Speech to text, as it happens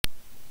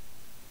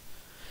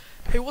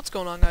Hey, what's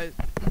going on, guys?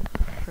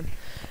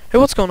 Hey,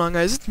 what's going on,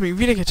 guys? It's me,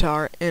 Vita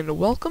Guitar, and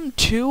welcome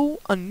to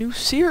a new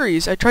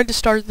series. I tried to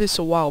start this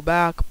a while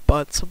back,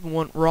 but something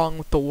went wrong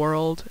with the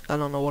world. I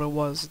don't know what it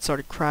was. It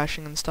started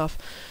crashing and stuff.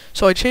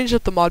 So I changed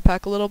up the mod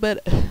pack a little bit.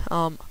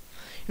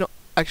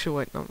 Actually,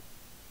 wait, no.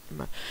 Never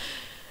mind.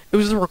 It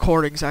was the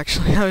recordings,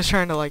 actually. I was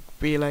trying to,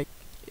 be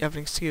have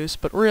an excuse,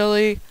 but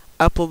really,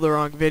 I uploaded the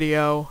wrong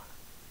video,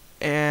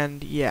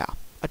 and yeah.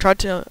 I tried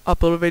to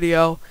upload a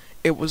video.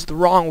 It was the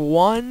wrong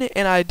one,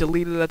 and I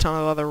deleted a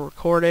ton of other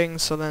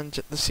recordings, so then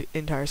the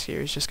entire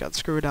series just got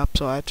screwed up,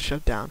 so I had to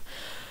shut down.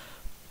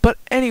 But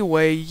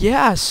anyway,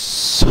 yeah,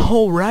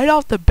 so right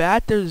off the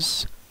bat,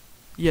 there's,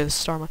 yeah, the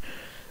star mine.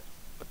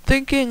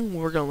 Thinking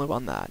we're gonna live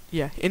on that,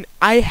 yeah, and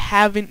I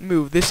haven't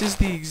moved. This is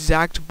the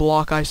exact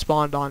block I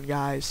spawned on,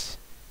 guys.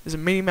 There's a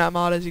mini-map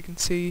mod, as you can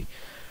see.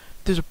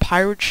 There's a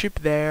pirate ship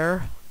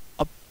there,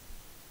 a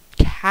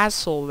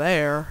castle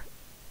there,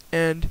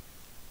 and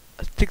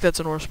I think that's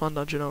an ore spawn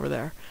dungeon over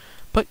there.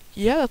 But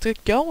yeah, let's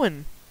get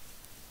going.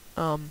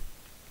 And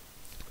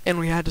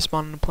we had to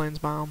spawn in the plains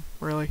biome,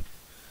 really.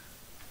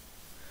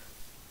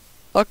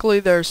 Luckily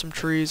there's some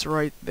trees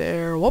right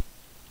there. What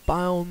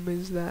biome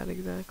is that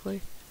exactly?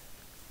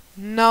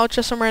 No, it's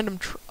just some random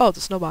oh, it's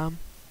a snow biome.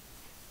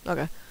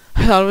 Okay.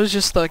 I thought it was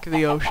just like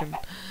the ocean.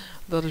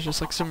 I thought it was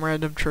just like some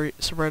random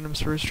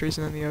spruce trees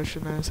and then the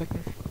ocean in a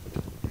second.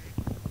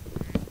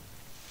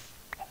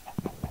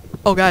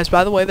 Oh guys,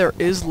 by the way, there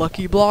is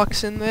lucky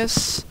blocks in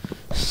this,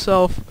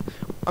 so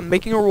I'm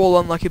making a rule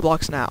on lucky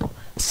blocks now.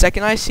 The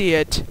second I see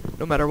it,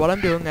 no matter what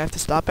I'm doing, I have to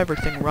stop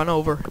everything, run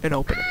over, and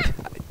open it.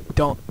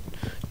 I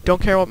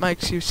don't care what my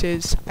excuse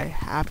is, I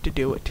have to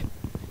do it.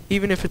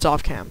 Even if it's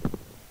off cam.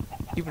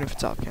 Even if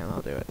it's off cam,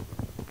 I'll do it.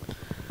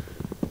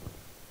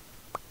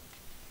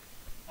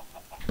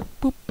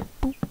 Boop,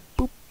 boop,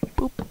 boop,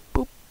 boop,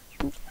 boop,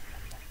 boop.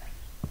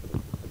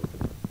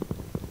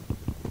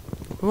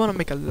 We want to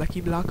make a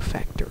lucky block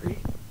factory.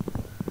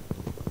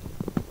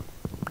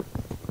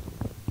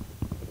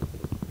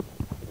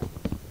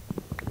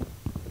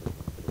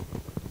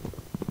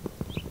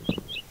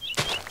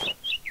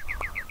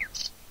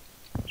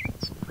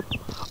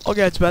 Oh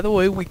guys, by the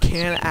way, we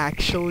can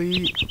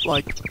actually,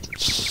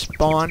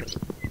 spawn.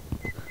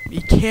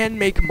 You can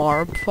make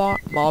mob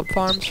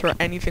farms for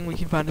anything we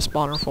can find a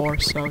spawner for,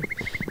 so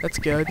that's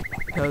good,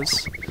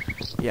 because,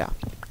 yeah.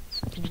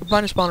 If we can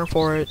find a spawner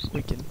for it,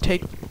 we can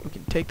take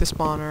the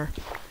spawner,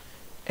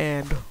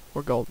 and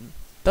we're golden.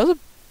 That was a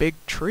big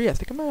tree. I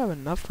think I might have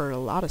enough for a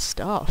lot of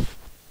stuff.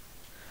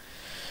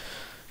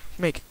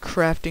 Make a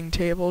crafting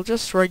table,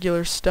 just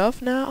regular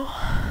stuff now.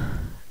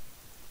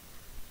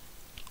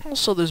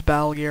 Also, there's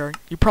battle gear.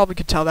 You probably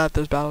could tell that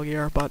there's battle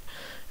gear, but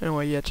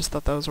anyway, yeah, just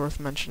thought that was worth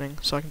mentioning,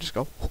 so I can just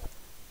go.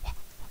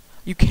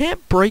 You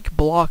can't break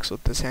blocks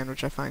with this hand,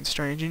 which I find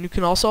strange, and you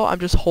can also, I'm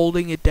just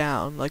holding it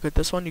down. Like with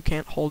this one, you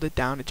can't hold it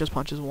down, it just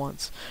punches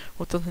once.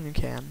 With this one, you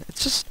can.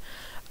 It's just,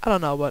 I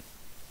don't know, but,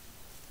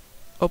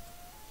 oh,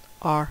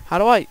 R. How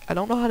do I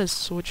don't know how to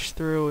switch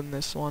through in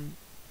this one.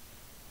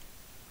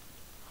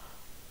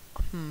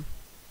 I'm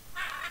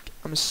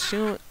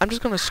assuming, I'm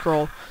just gonna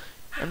scroll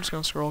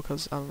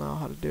because I don't know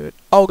how to do it.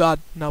 Oh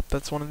god, nope,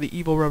 that's one of the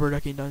evil rubber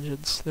ducky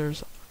dungeons. There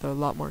are a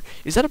lot more.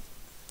 Is that a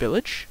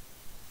village?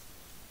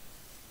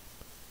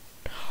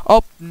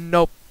 Oh,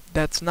 nope,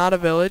 that's not a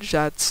village.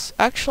 That's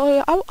actually,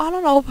 I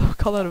don't know if I'll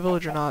call that a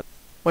village or not.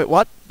 Wait,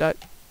 what?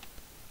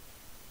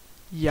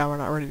 Yeah, we're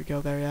not ready to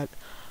go there yet.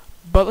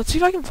 But let's see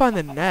if I can find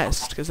the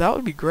nest, because that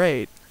would be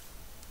great.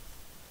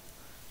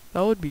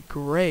 That would be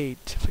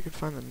great if I could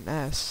find the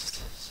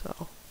nest,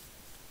 so.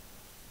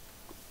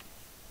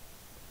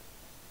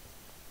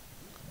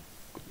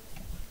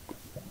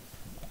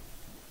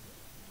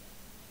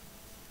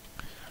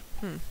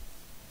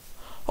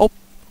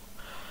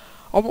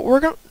 Oh, but we're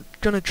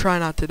gonna try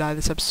not to die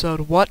this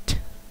episode. What?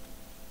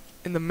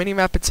 In the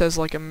minimap it says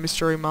like a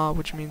mystery mob,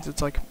 which means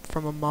it's like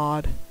from a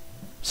mod.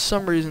 For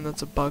some reason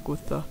that's a bug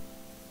with the...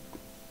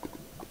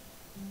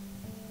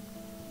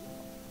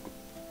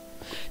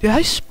 Did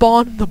I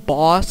spawn the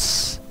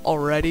boss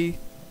already?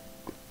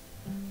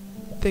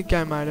 I think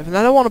I might have. And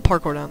I don't want to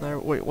parkour down there.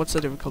 Wait, what's the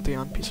difficulty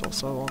on peaceful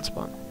so it won't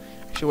spawn?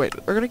 Actually, wait,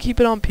 we're gonna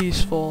keep it on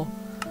peaceful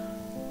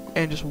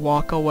and just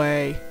walk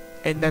away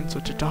and then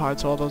switch it to hard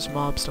so all those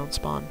mobs don't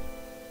spawn.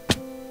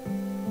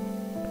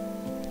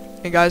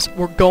 And guys,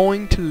 we're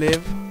going to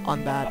live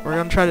on that. We're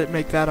gonna try to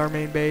make that our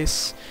main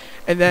base.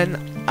 And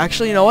then,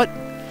 actually, you know what?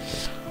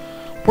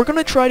 We're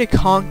gonna try to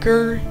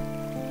conquer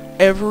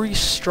every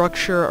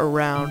structure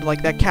around.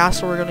 Like that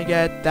castle we're gonna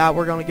get, that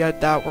we're gonna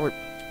get, that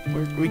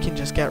we can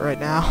just get right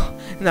now.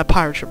 And that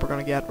pirate ship we're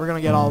gonna get. We're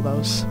gonna get all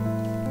those.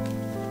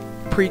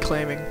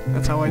 Pre-claiming.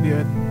 That's how I do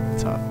it.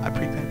 That's how I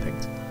pre-claim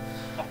things.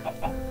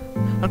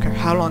 I don't care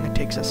how long it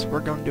takes us.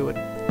 We're gonna do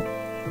it.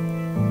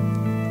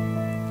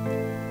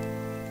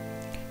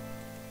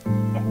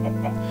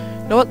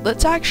 You know what?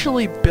 Let's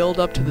actually build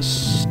up to the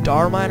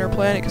star miner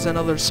planet, because I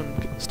know there's some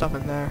stuff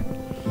in there.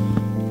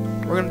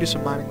 We're gonna do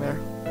some mining there.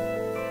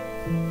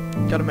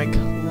 Gotta make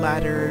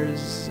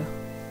ladders.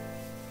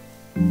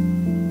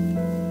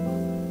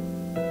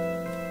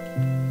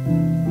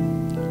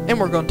 And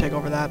we're gonna take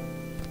over that,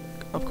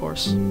 of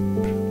course.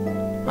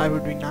 Why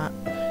would we not?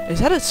 Is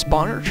that a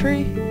spawner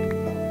tree?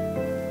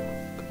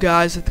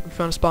 Guys, I think we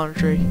found a spawner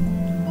tree.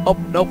 Oh,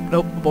 nope,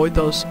 nope. Avoid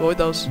those. Avoid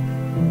those.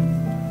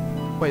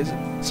 Wait, is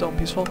it so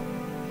peaceful?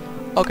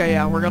 Okay,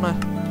 yeah, we're gonna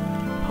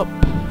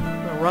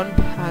run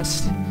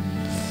past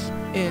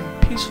in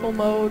peaceful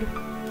mode.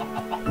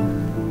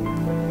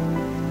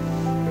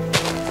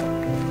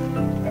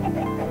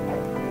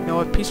 You know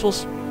what?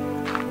 Peaceful's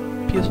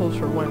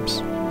for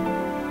wimps.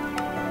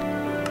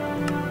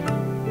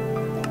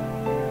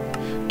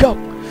 Go!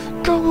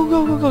 Go, go,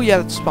 go, go, go! Yeah,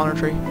 that's a spawner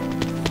tree.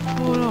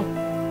 Oh, no.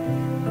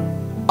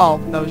 Oh,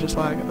 that was just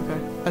lag. Okay.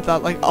 I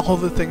thought, like, all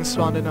the things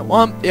spawned in at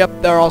one.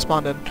 Yep, they're all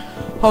spawned in.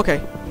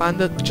 Okay.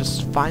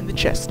 Just find the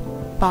chest.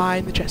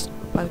 Find the chest.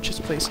 Find the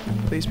chest, please.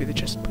 Please be the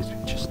chest. Please be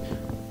the chest.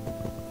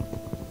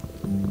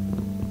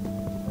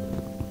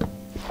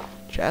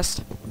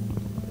 Chest.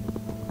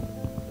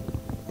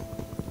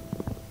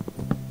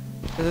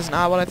 This is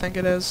not what I think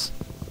it is.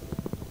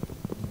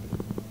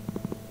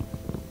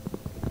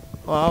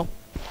 Well,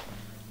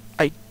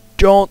 I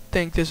don't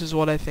think this is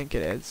what I think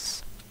it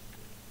is.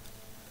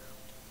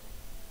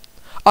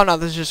 Oh no,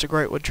 this is just a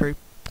great wood tree.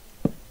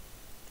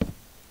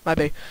 Might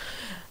be.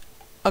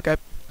 Okay.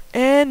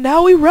 And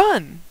now we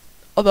run!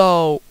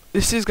 Although,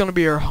 this is gonna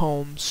be our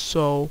home,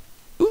 so...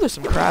 Ooh, there's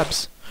some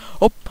crabs.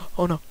 Oh,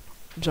 oh no.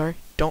 I'm sorry.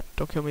 Don't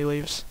kill me,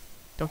 leaves.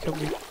 Don't kill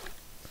me.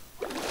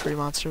 Tree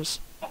monsters.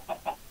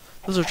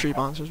 Those are tree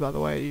monsters, by the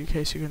way, in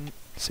case you can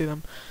see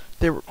them.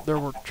 There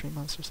were tree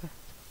monsters there.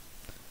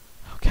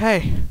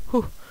 Okay.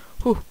 Whew.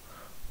 Whew.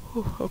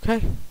 Whew.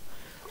 Okay.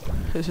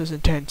 This is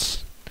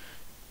intense.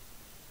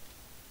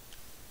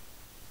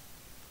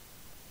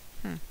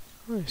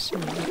 Really see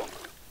that.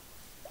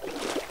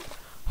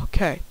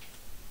 Okay.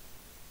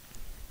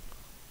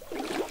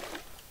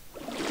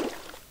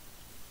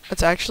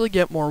 Let's actually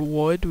get more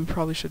wood. We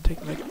probably should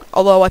take like...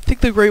 Although, I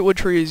think the great wood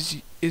tree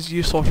is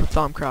useful for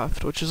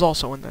Thaumcraft, which is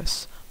also in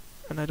this.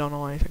 And I don't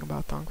know anything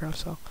about Thaumcraft,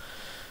 so...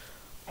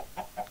 I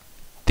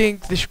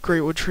think this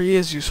great wood tree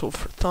is useful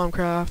for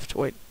Thaumcraft.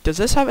 Wait, does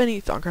this have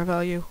any Thaumcraft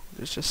value?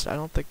 It's just, I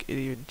don't think it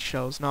even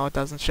shows. No, it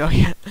doesn't show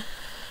yet.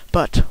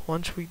 But,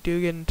 once we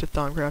do get into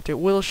Thaumcraft, it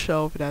will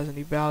show if it has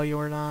any value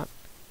or not.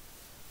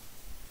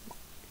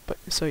 But,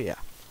 so yeah.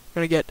 I'm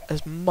gonna get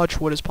as much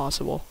wood as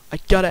possible. I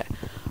gotta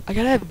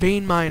have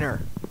vein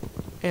miner.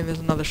 And there's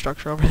another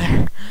structure over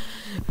there.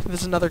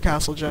 There's another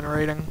castle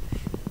generating.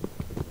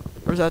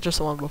 Or is that just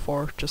the one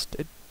before?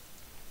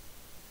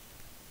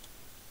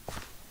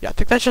 Yeah, I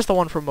think that's just the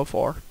one from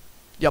before.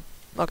 Yep.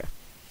 Okay.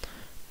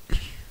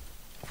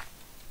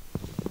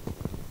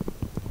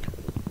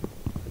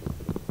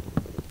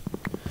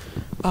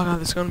 Oh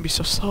god, this is gonna be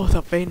so slow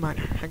without vein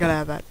miner. I gotta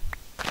have that.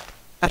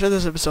 After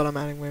this episode, I'm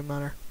adding vein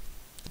miner.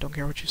 I don't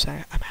care what you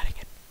say, I'm adding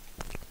it.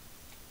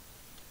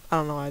 I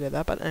don't know why I did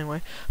that, but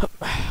anyway. Come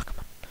on.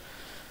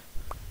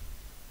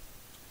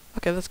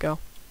 Okay, let's go.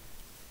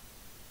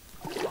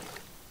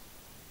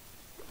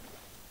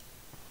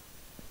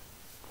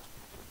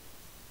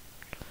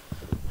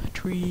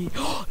 Tree.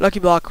 Lucky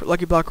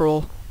block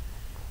roll.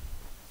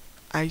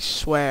 I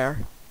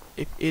swear,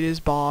 if it is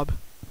Bob.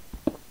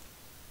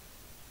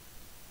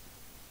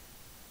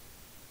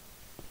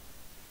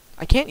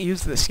 I can't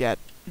use this yet.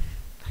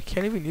 I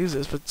can't even use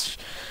this,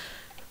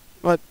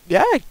 but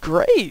yeah,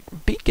 great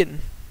beacon.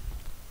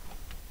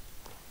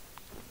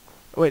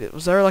 Wait,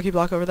 was there a lucky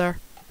block over there?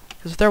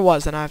 Because if there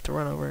was, then I have to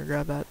run over and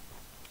grab that.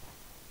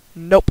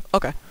 Nope.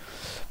 Okay.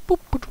 Don't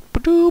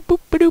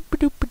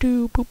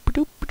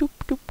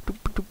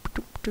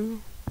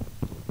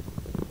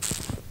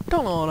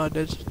know what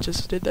I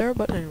just did there,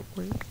 but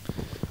anyway.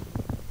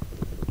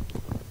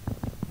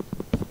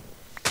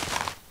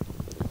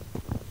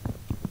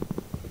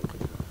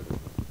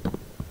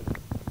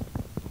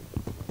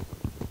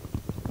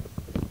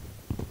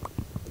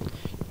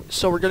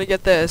 So we're gonna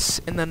get this,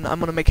 and then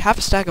I'm gonna make half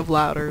a stack of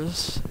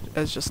ladders,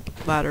 as just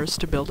ladders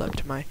to build up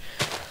to my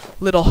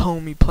little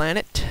homey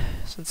planet,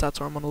 since that's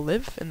where I'm gonna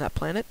live, in that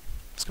planet.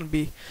 It's gonna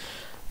be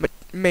my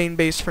main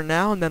base for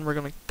now, and then we're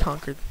gonna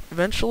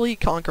eventually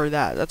conquer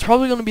that. That's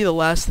probably gonna be the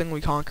last thing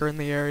we conquer in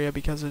the area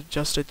because of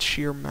just its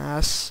sheer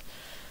mass.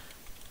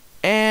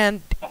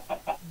 And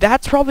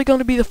that's probably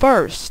gonna be the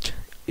first,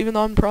 even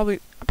though I'm probably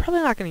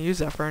not gonna use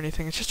that for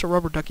anything. It's just a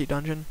rubber ducky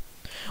dungeon.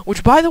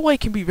 Which, by the way,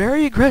 can be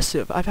very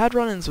aggressive. I've had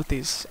run-ins with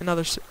these in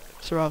other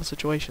survival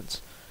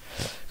situations.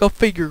 Go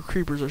figure,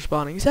 creepers are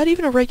spawning. Is that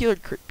even a regular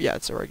yeah,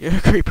 it's a regular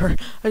creeper.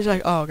 I was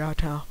like, oh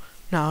god,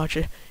 no,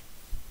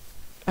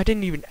 I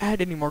didn't even add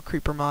any more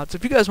creeper mods.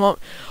 If you guys want...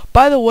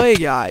 By the way,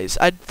 guys,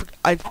 I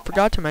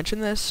forgot to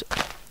mention this,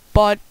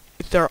 but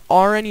if there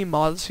are any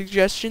mod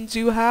suggestions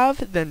you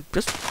have, then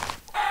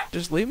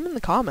just leave them in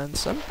the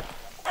comments. I'm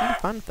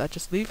fine with that.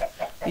 Just leave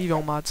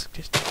your mod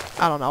suggestions.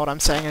 I don't know what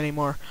I'm saying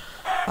anymore.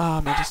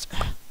 There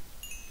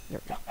we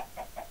go.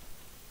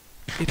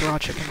 Eat the raw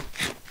chicken.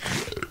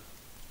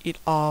 Eat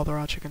all the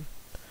raw chicken.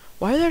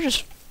 Why are there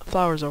just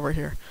flowers over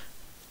here?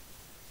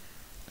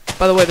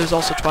 By the way, there's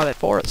also Twilight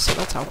Forest, so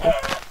that's helpful.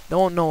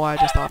 Don't know why I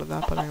just thought of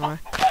that, but anyway.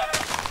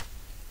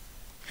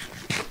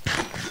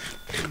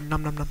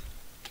 nom nom nom.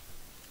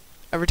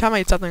 Every time I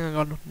eat something, I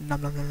go nom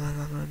nom nom nom nom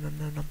nom nom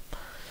nom nom.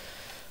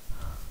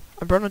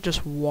 I'm gonna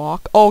just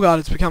walk. Oh god,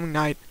 it's becoming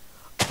night.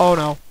 Oh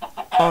no.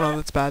 Oh no,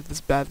 that's bad. This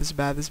is bad. This is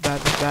bad. This is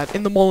bad. This is bad.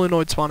 In the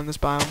Molinoid spawn in this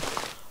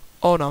biome.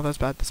 Oh no, that's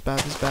bad. This is bad.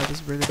 This is bad.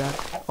 This is really bad.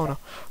 Oh no.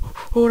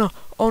 Oh no.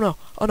 Oh no.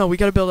 Oh no. We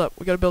gotta build up.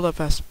 We gotta build up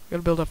fast. We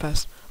gotta build up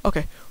fast.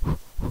 Okay.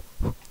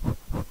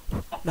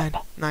 9,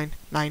 9,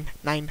 9,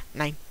 9,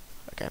 9.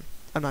 Okay.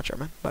 I'm not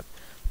German, but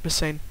I'm just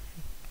saying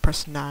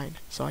press 9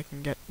 so I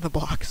can get the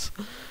blocks.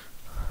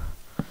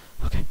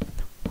 Okay.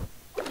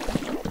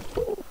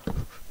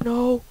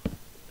 No.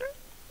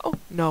 Oh,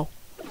 no.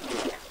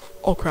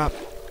 Oh, crap.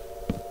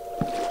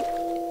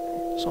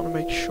 Just want to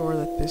make sure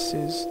that this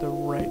is the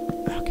right...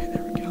 Okay,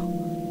 there we go.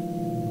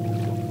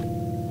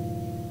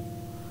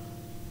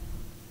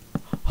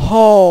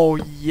 Oh,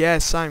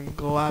 yes, I'm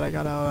glad I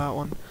got out of that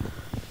one.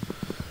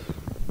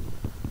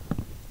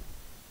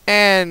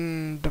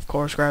 And, of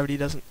course, gravity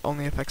doesn't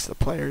only affects the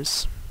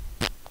players.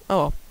 Oh,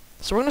 well.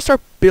 So we're going to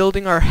start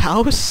building our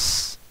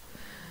house.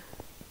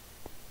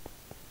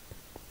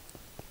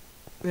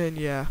 And,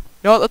 yeah.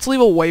 No, let's leave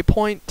a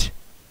waypoint.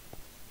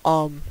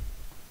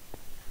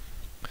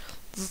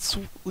 Let's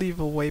leave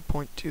a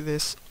waypoint to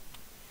this.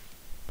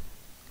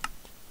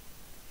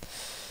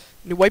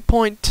 New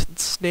waypoint,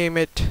 let's name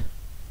it.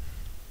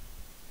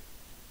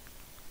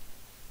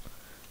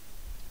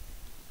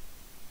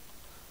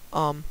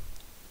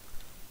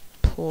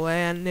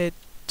 Planet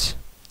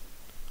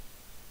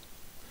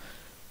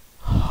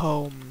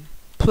Home.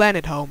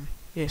 Planet Home,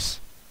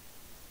 yes.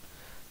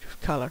 Choose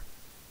color.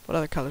 What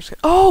other colors?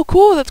 Oh,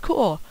 cool, that's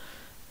cool.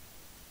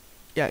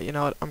 Yeah, you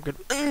know what, I'm good.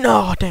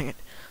 No, dang it.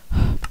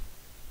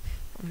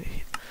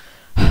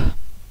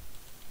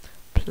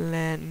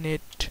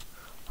 Planet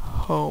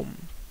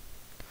Home.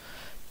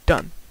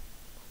 Done.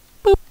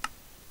 Boop.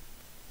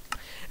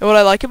 And what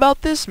I like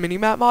about this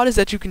minimap mod is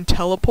that you can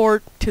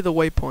teleport to the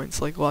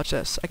waypoints. Like, watch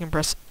this. I can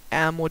press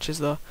M, which is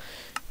the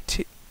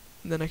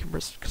then I can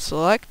press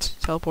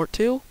select, teleport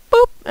to,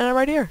 boop, and I'm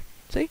right here.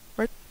 See?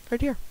 Right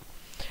here.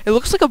 It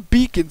looks like a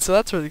beacon, so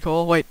that's really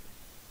cool. Wait.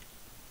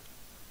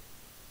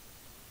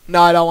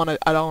 No, I don't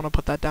wanna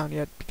put that down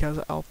yet because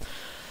I'll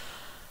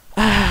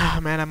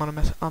man,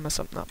 I'll mess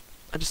something up.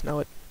 I just know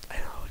it. I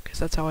know it because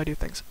that's how I do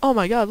things. Oh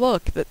my god,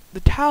 look! The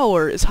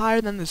tower is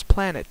higher than this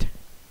planet.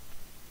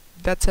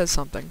 That says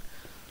something.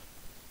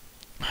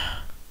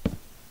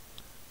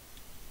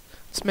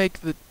 Let's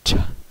make the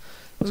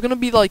there's gonna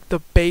be like the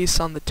base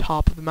on the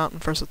top of the mountain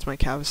first. Let's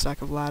make half a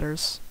stack of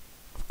ladders.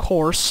 Of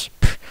course.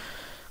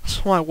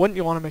 So why wouldn't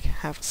you want to make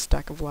half a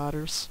stack of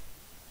ladders?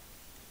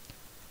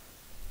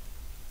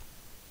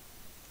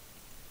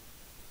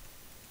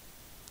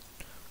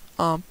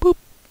 Boop.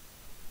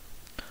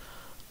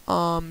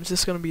 Is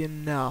this gonna be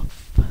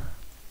enough?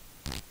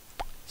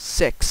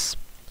 6.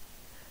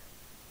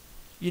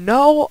 You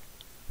know,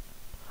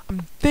 I'm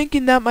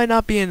thinking that might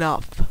not be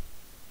enough.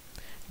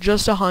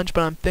 Just a hunch,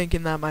 but I'm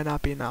thinking that might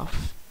not be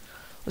enough.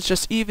 Let's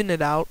just even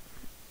it out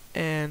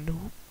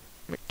and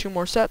make 2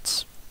 more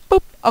sets.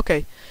 Boop.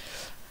 Okay.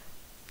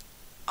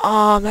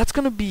 That's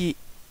gonna be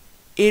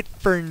it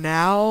for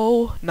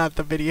now. Not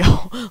the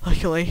video,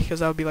 luckily,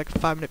 because that would be like a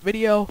 5-minute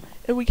video,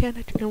 and we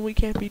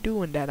can't be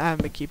doing that. I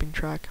haven't been keeping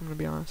track. I'm gonna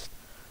be honest.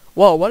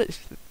 Whoa, what is?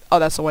 Oh,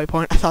 that's the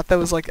waypoint. I thought that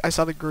was like I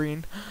saw the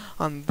green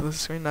on the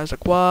screen. And I was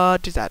like,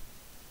 what is that?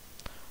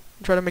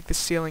 I'm trying to make the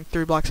ceiling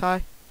 3 blocks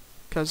high,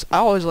 because I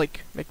always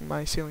like making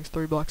my ceilings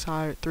 3 blocks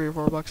high, 3 or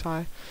 4 blocks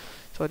high.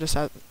 So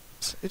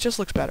it just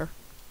looks better.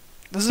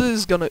 This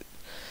is gonna.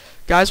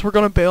 Guys, we're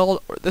gonna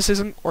build.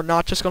 We're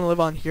not just gonna live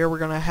on here. We're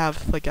gonna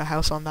have like a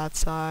house on that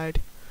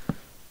side.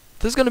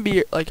 This is gonna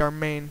be like our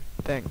main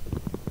thing.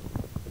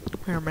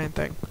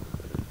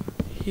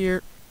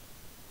 Here.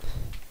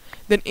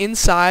 Then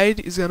inside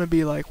is gonna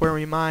be like where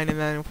we mine, and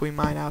then if we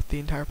mine out the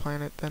entire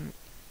planet, then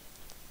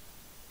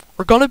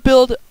we're gonna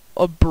build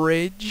a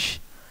bridge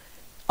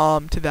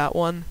to that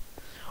one.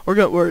 We're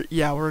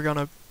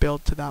gonna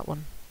build to that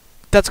one.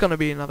 That's gonna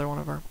be another one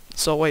of our.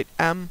 So wait,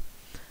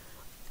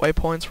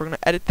 waypoints. We're gonna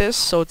edit this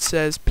so it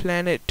says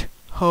Planet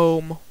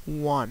Home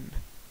 1.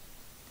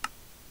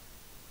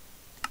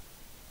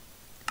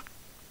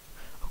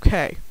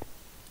 Okay.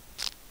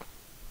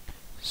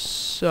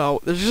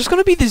 So there's just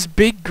gonna be this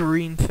big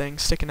green thing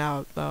sticking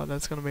out. Oh,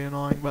 that's gonna be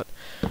annoying, but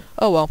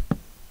oh well.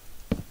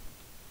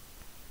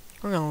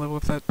 We're gonna live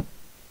with it.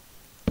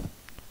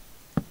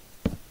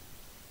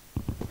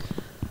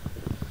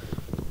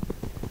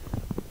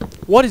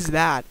 What is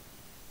that?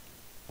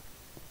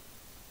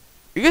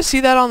 You guys see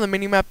that on the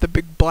minimap, the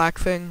big black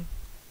thing?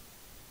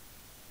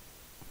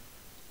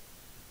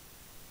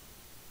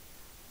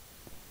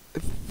 I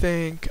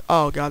think...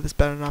 Oh god, this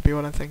better not be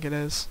what I think it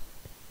is.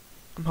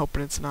 I'm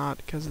hoping it's not,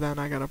 because then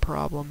I got a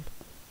problem.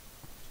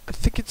 I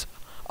think it's...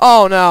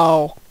 Oh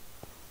no!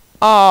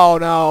 Oh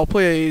no,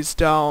 please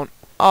don't.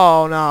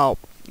 Oh no.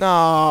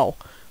 No.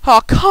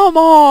 Oh, come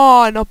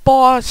on! A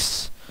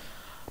boss!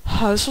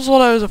 This was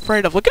what I was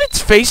afraid of. Look at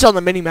its face on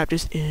the minimap,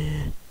 just...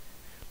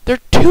 There are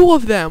 2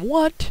 of them,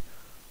 what?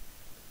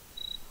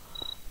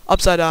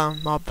 Upside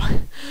down mob.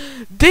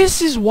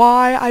 This is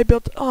why I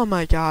built. Oh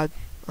my god.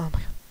 Oh my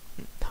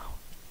god. No.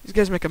 These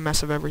guys make a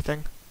mess of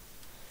everything.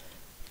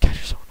 God,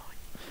 you're so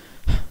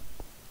annoying.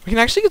 We can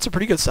actually get some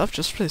pretty good stuff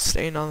just for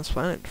staying on this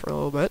planet for a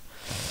little bit.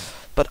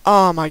 But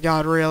oh my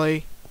god,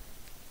 really?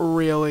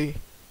 Really?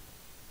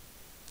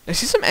 I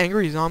see some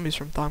angry zombies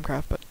from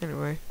Thaumcraft, but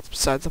anyway, it's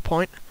besides the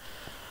point.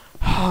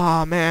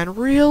 Ah, man,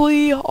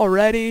 really?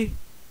 Already?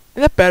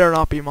 That better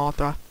not be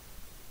Mothra.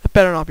 That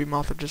better not be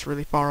Mothra just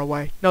really far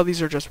away. No,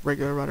 these are just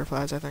regular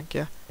butterflies, I think,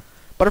 yeah.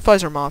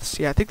 Butterflies or moths?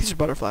 Yeah, I think these are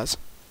butterflies.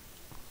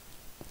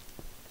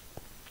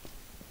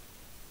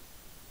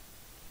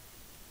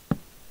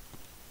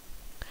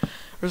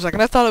 For a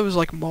second, I thought it was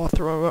like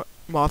Mothra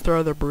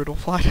the brutal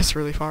fly is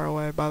really far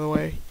away, by the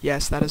way.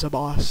 Yes, that is a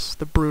boss.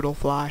 The brutal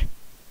fly.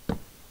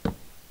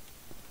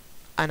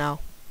 I know.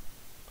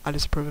 I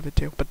disapprove of it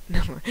too, but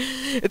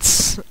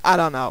it's, I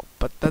don't know,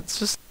 but that's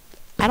just,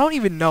 I don't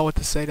even know what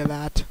to say to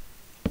that.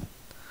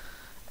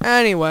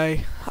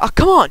 Anyway,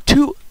 come on,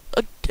 two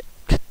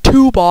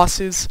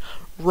bosses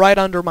right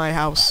under my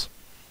house.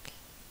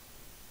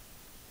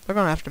 They're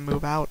gonna have to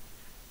move out.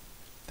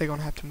 They're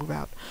gonna have to move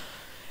out.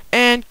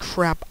 And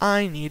crap,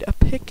 I need a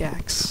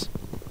pickaxe.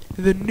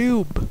 The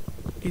noob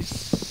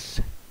is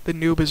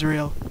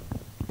real.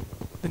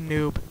 The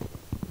noob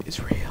is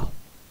real.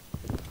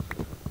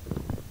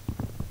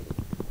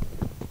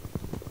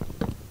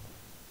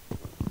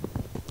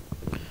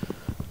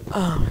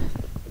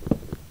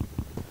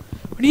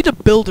 We need a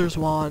builder's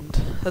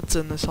wand. That's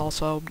in this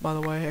also, by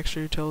the way,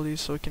 extra utilities,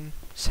 so we can...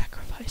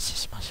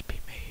 Sacrifices must be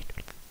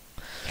made.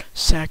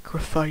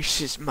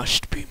 Sacrifices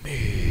must be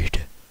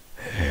made.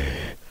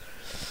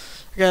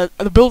 Okay,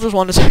 the builder's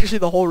wand is actually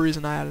the whole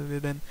reason I added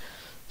it in.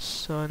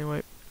 So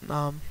anyway,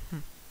 what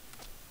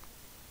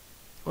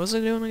was I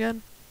doing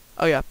again?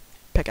 Oh yeah,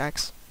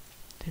 pickaxe.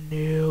 The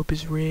noob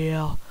is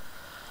real.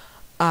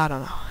 I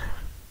don't know.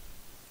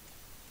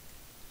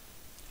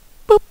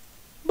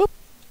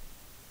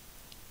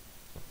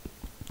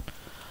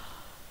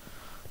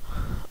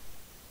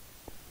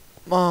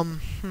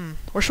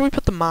 Where should we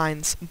put the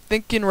mines? I'm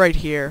thinking right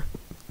here.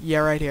 Yeah,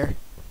 right here.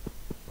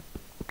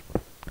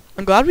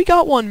 I'm glad we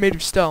got one made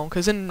of stone,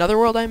 because in another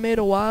world I made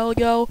a while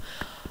ago,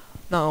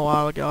 not a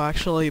while ago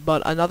actually,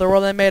 but another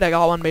world I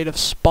got one made of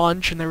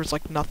sponge, and there was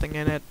like nothing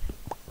in it.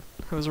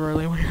 It was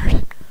really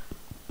weird.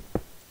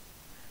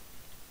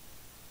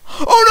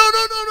 Oh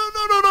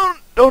no!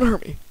 Don't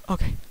hurt me.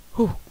 Okay.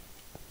 Whew.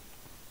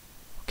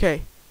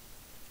 Okay.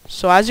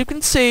 So as you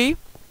can see,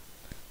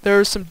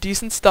 there's some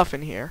decent stuff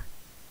in here.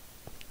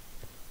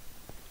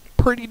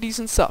 Pretty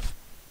decent stuff.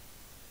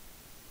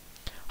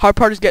 Hard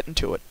part is getting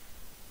to it.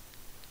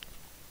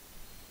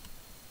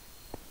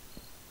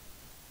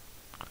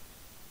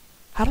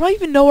 How do I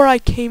even know where I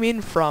came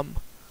in from?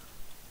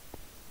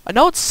 I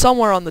know it's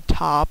somewhere on the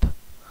top.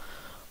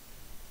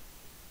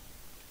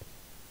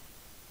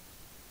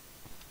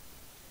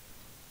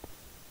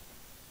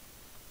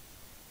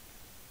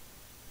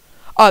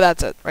 Oh,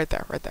 that's it. Right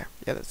there, right there.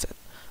 Yeah, that's it.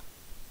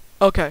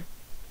 Okay.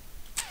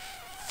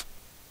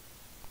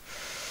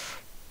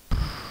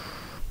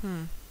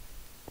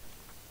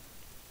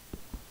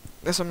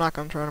 This I'm not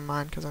gonna try to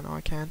mine because I know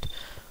I can't.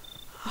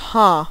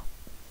 Huh.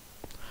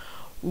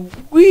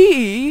 What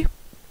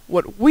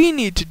we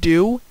need to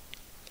do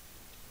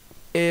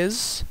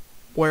is,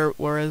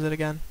 where is it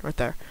again? Right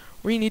there.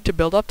 We need to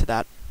build up to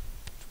that.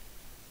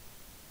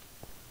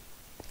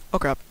 Oh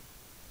crap.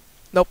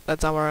 Nope,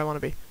 that's not where I want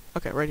to be.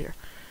 Okay, right here.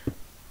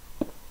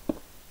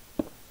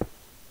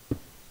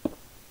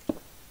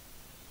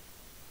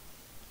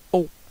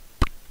 Oh,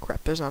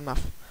 crap, there's not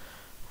enough.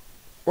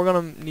 We're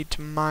gonna need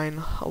to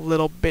mine a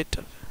little bit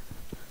of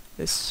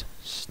this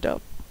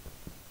stuff.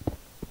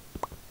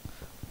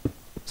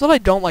 That's what I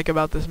don't like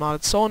about this mod.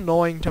 It's so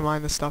annoying to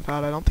mine this stuff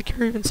out. I don't think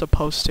you're even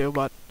supposed to,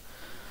 but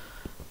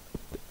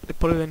they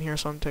put it in here,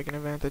 so I'm taking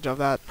advantage of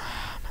that.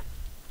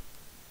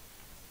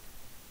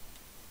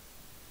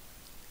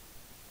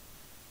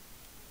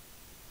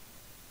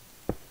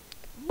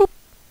 Boop.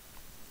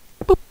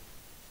 Boop.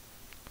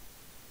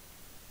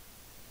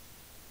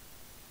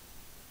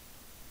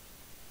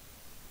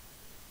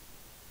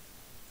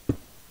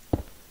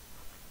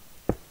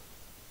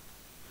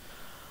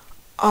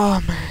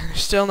 Oh man,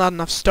 there's still not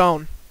enough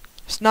stone.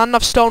 There's not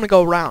enough stone to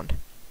go around.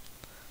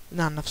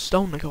 Not enough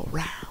stone to go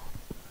around.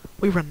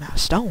 We run out of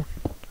stone.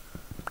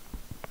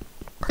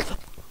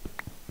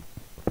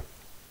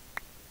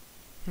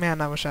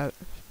 Man, I wish I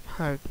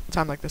had a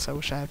time like this. I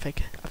wish I had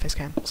a face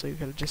cam, so you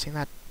could have just seen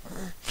that.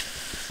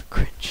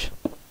 Cringe.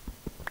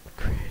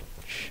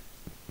 Cringe.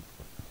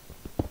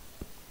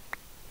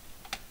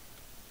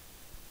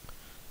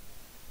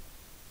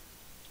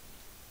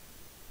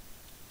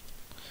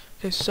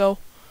 Okay, so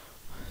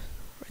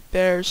right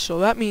there. So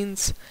that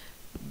means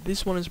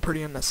this one is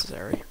pretty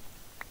unnecessary.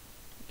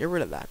 Get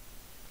rid of that.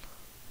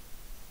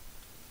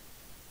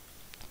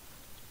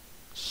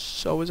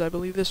 So is, I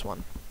believe, this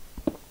one.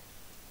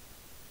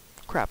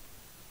 Crap.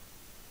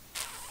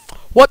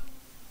 What?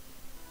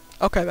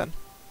 Okay then.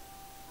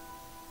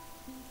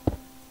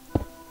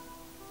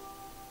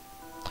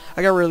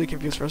 I got really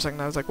confused for a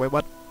second. I was like, wait,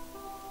 what?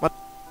 What?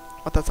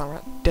 What? That's not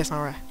right. That's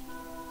not right.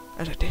 I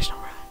was like, that's not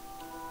right.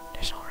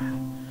 That's not right.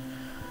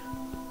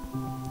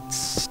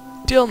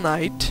 Still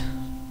night.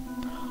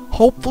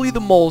 Hopefully the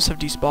moles have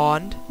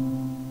despawned.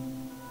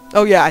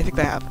 Oh yeah, I think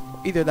they have.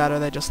 Either that or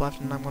they just left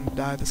and I'm gonna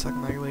die the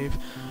second I leave.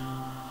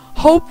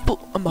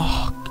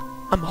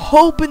 I'm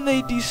hoping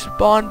they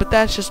despawn, but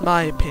that's just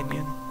my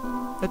opinion.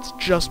 That's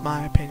just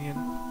my opinion.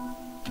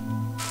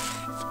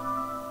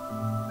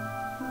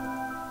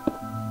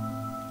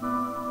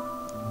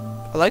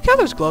 I like how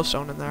there's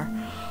glowstone in there.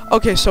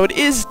 Okay, so it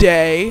is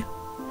day.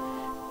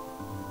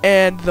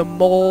 And the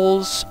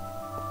moles,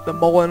 the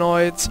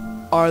molenoids,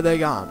 are they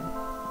gone?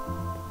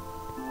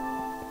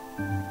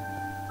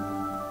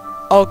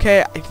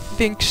 Okay, I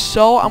think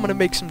so. I'm gonna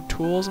make some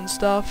tools and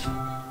stuff.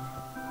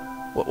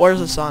 Where's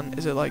the sun?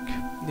 Is it like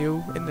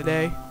new in the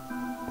day?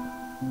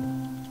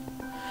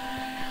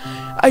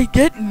 I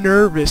get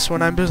nervous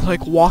when I'm just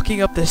like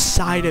walking up the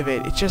side of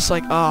it. It's just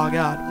like, oh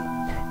god.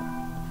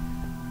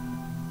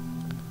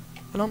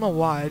 I don't know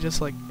why. I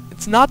just like,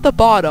 it's not the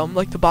bottom.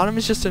 Like the bottom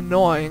is just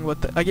annoying.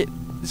 What I get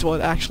is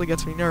what actually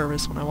gets me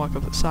nervous when I walk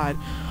up the side.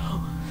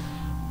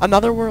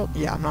 Another world?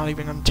 Yeah, I'm not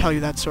even gonna tell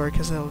you that story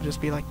because it'll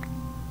just be like,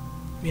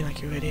 you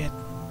idiot.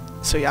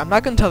 So yeah, I'm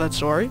not gonna tell that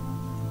story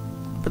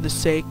for the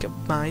sake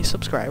of my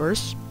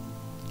subscribers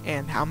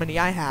and how many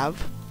I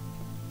have.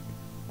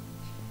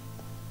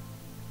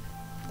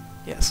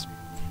 Yes.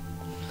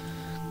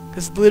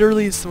 Because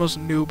literally it's the most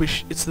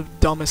noobish, it's the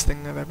dumbest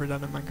thing I've ever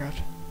done in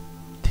Minecraft.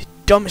 The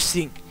dumbest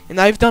thing.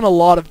 And I've done a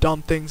lot of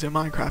dumb things in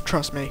Minecraft,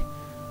 trust me.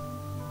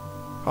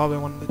 Probably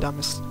one of the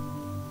dumbest.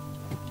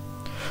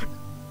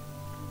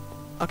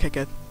 Okay,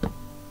 good.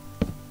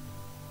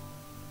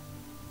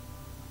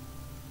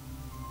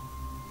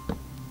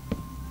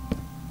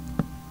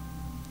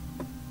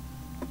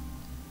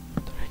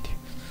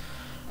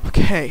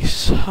 Okay,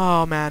 so,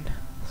 oh man,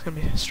 it's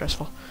gonna be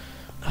stressful.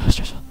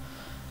 Stressful.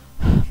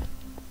 We're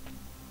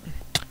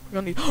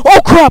gonna need. Oh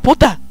crap! What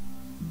the?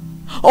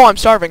 Oh, I'm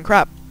starving.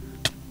 Crap.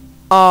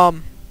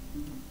 Oh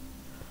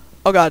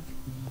god.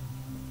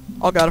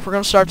 Oh god. If we're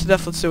gonna starve to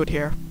death, let's do it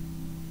here.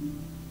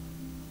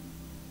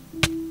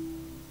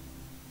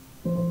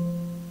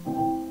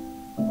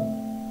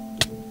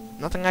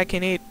 Nothing I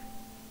can eat.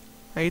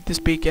 I eat this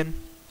beacon,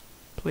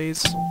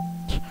 please.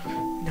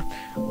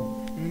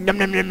 Nom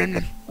nom nom nom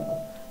nom.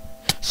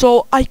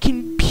 So I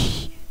can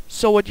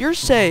so what you're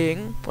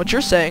saying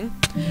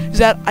is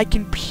that I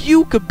can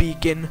puke a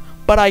beacon,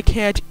 but I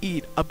can't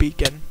eat a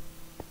beacon.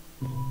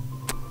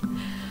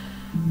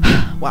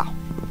 Wow.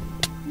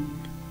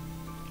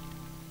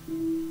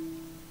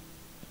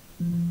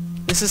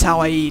 This is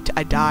how I eat.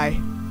 I die.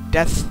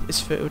 Death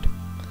is food.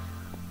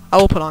 I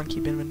will put on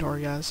keep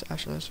inventory, guys,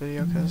 after this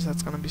video, because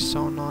that's gonna be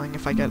so annoying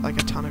if I get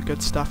like a ton of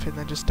good stuff and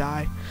then just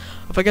die.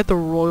 If I get the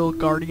Royal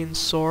Guardian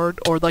Sword,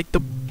 or like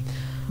the...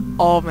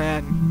 Oh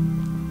man,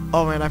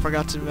 I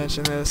forgot to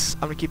mention this.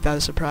 I'm gonna keep that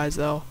a surprise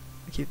though.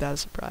 Keep that a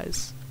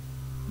surprise.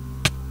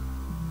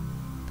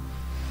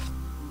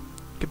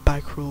 Goodbye,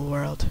 cruel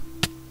world.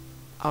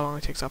 Oh, it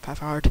only takes off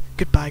half a heart.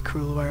 Goodbye,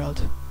 cruel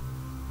world.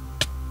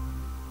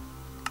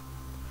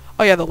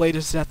 Oh yeah, the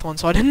latest death one,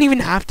 so I didn't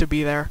even have to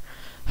be there.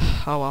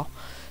 Oh well.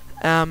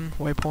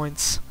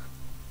 Waypoints.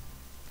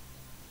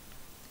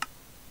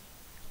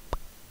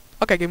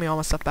 Okay, give me all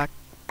my stuff back.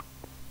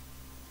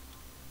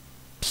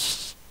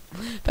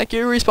 Thank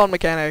you, respawn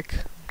mechanic.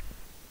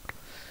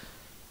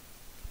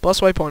 Plus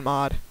waypoint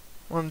mod.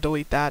 I'm gonna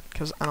delete that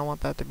because I don't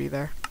want that to be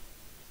there.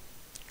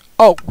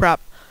 Oh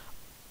crap.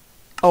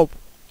 Oh,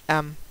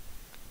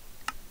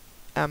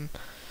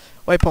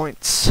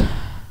 waypoints.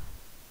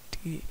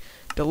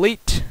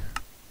 Delete.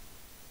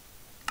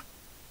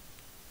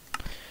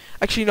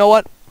 Actually, you know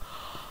what?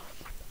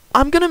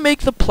 I'm gonna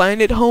make the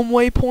planet home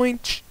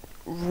waypoint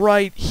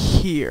right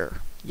here.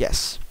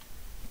 Yes.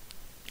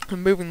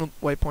 I'm moving the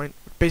waypoint.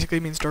 Basically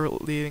means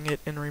deleting it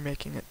and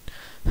remaking it.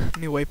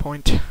 New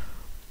waypoint.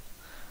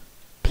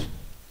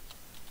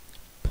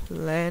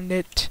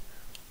 Planet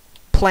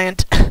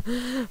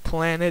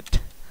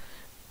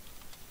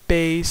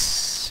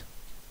base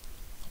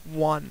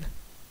 1.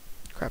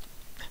 Crap.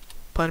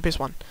 Planet base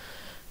 1.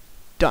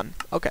 Done.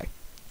 Okay.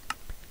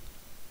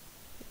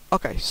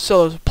 Okay,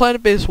 so there's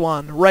planet base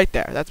 1 right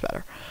there. That's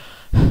better.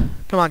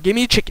 Come on, give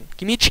me a chicken.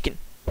 Give me a chicken.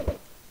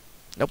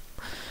 Nope.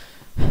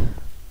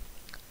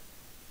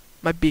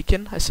 My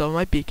beacon. I still have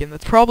my beacon.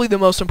 That's probably the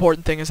most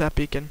important thing, is that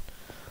beacon.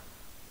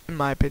 In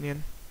my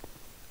opinion.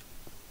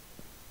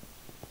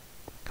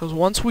 Because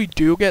once we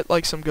do get,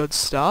 like, some good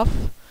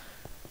stuff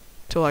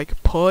to,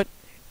 like, put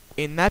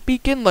in that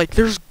beacon, like,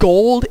 there's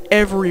gold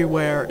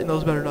everywhere in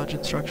those better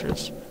dungeon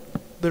structures.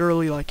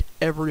 Literally, like,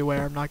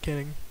 everywhere. I'm not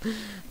kidding.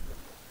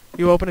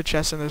 You open a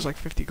chest and there's, like,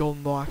 50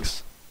 golden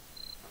blocks.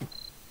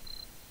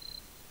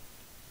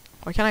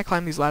 Why can't I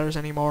climb these ladders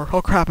anymore?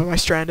 Oh crap, am I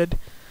stranded?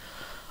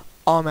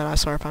 Oh man, I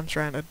swear if I'm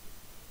stranded,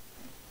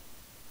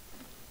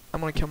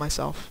 I'm gonna kill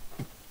myself.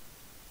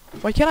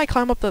 Why can't I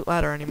climb up that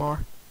ladder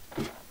anymore?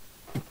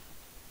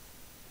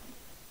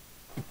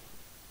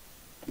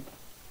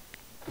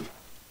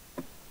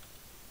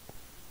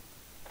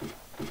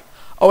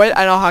 Oh wait,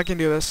 I know how I can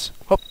do this.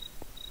 Whoop.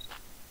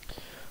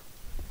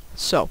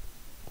 So,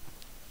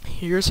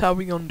 here's how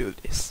we gonna do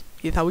this.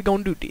 Here's how we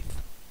gonna do this.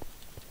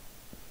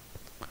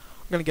 I'm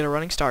gonna get a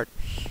running start.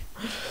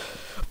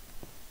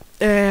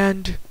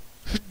 And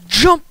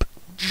jump,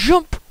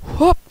 jump,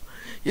 whoop.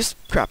 Yes,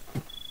 crap.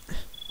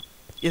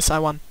 Yes, I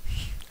won.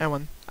 I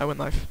won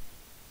life.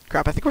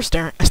 Crap, I think we're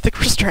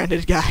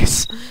stranded,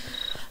 guys.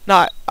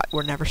 No,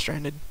 we're never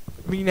stranded.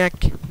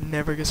 V-neck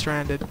never gets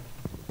stranded.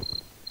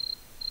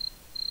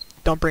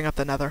 Don't bring up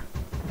the nether.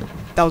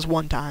 That was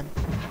one time.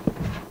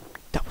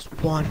 That was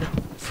one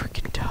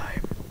freaking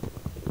time.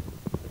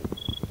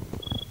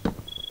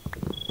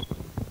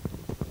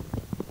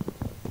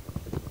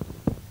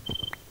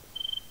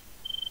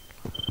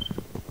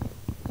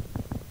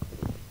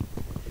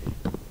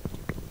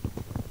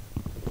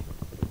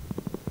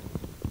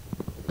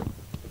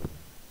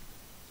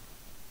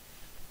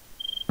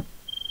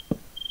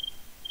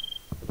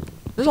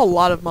 There's a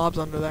lot of mobs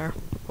under there.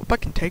 Hope I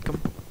can take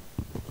them.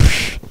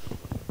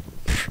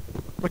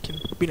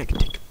 V-neck can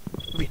take them.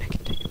 V-neck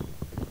can take them.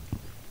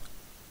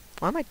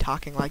 Why am I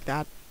talking like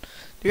that?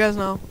 Do you guys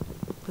know?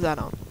 Cause I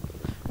don't.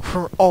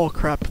 Oh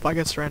crap! If I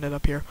get stranded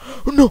up here,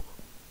 oh no!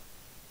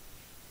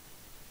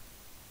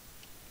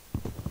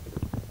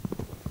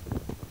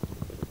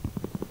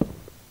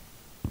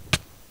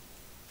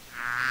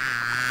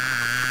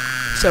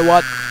 Say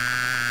what?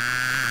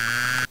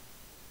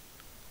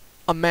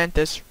 A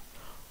mantis.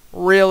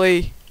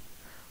 Really?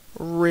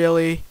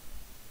 Really?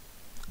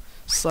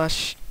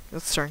 Slash.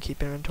 Let's try and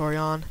keep inventory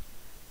on.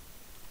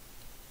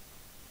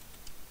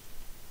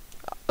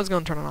 I was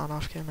gonna turn it on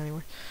off cam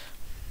anyway.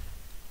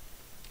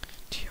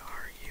 TRUE.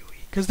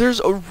 Because there's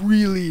a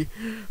really,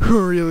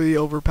 really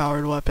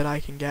overpowered weapon I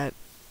can get.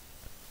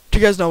 Do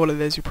you guys know what it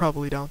is? You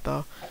probably don't,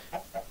 though.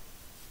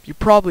 You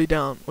probably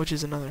don't, which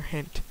is another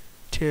hint,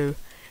 too.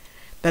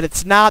 That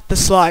it's not the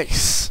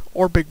Slice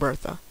or Big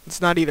Bertha.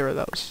 It's not either of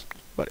those.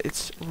 But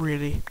it's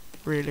really,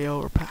 really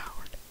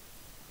overpowered.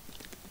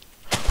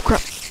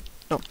 Crap!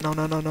 No, no,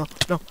 no, no, no,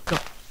 no, no.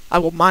 I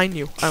will mine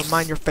you. I will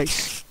mine your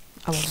face.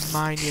 I will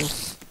mine you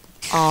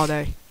all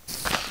day.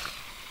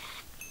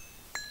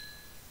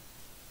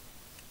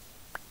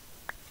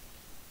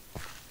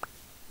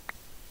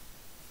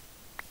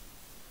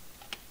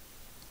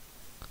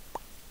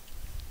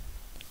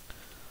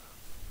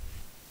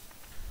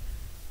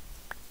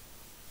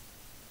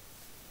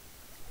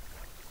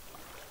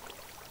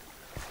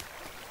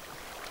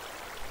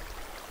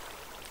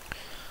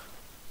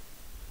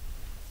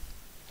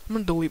 I'm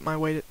gonna delete my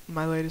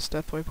latest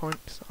death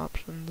waypoint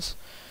options.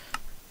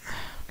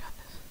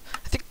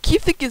 I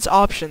keep thinking it's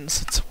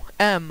options. It's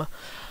M.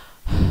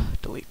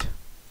 Delete.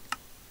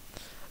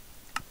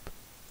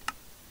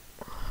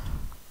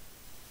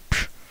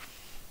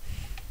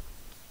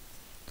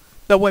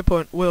 That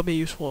waypoint will be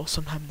useful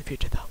sometime in the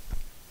future, though.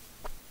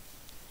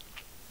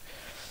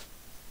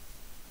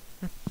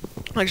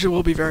 Actually,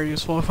 will be very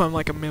useful if I'm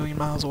like a million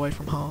miles away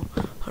from home,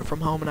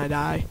 and I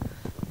die,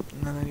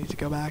 and then I need to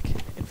go back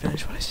and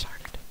finish what I started.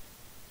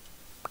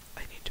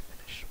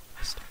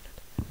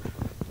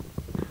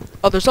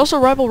 Oh, there's also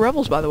Rival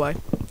Rebels, by the way.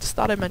 Just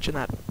thought I'd mention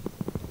that.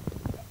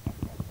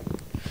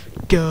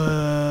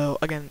 Go!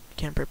 Again,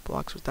 can't break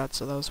blocks with that,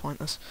 so that was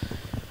pointless.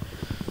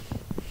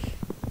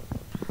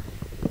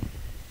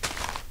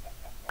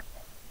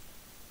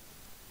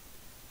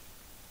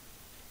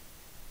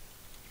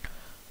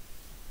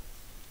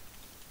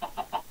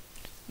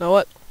 Know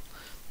what?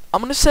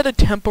 I'm gonna set a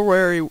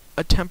temporary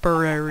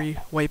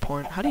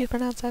waypoint. How do you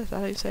pronounce that? Is that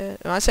how you say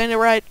it? Am I saying it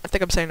right? I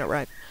think I'm saying it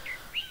right.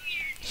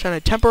 Set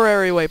a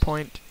temporary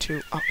waypoint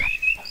to. Oh,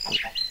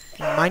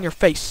 God. Mind your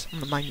face. I'm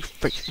gonna mind your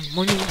face. I'm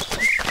gonna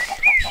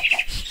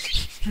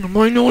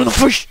mind you in the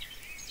face.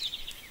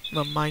 I'm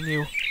gonna mind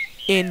you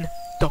in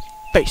the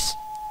face.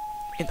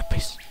 In the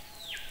face.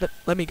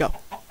 Let me go.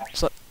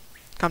 So,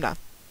 calm down.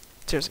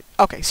 Seriously.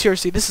 Okay,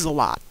 seriously, this is a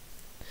lot.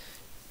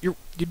 You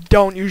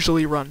don't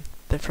usually run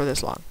for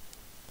this long.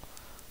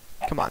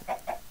 Come on.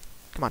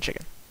 Come on,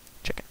 chicken.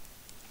 Chicken.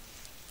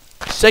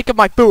 For the sake of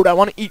my food, I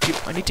want to eat you.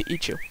 I need to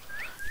eat you.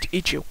 To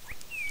eat you.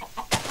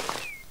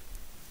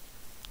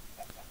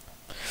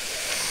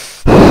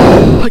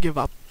 I give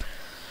up.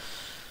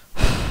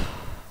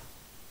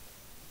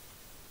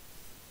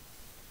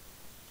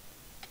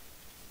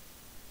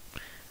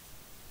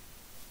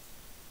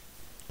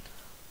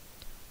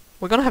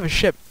 We're gonna have a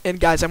ship, and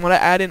guys, I'm gonna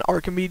add in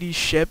Archimedes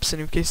ships,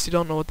 and in case you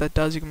don't know what that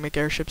does, you can make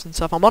airships and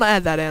stuff. I'm gonna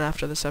add that in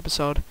after this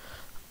episode,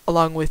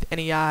 along with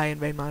NEI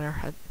and Vein Miner.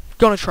 I'm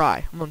gonna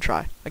try.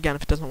 Again,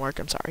 if it doesn't work,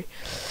 I'm sorry.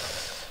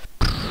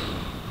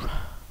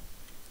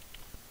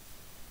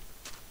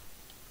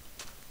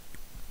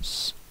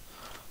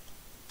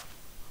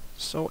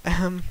 So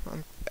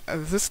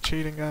this is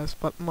cheating, guys,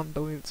 but I'm gonna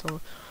delete it. So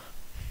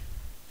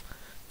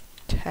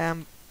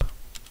temp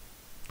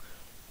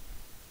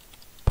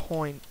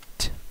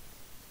point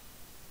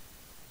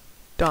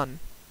done.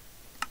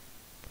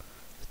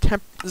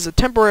 This is a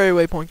temporary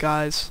waypoint,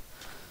 guys.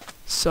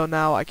 So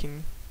now I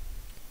can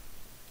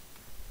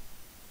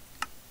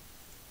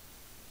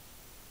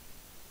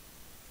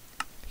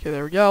Okay,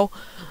 there we go.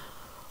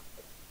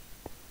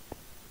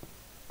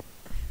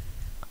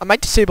 I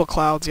might disable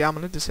clouds. Yeah, I'm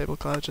gonna disable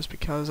clouds just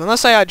because.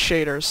 Unless I add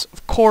shaders.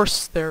 Of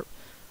course,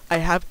 I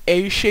have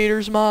a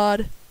shaders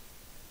mod.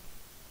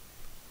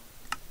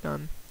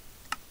 Done.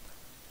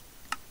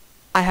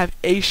 I have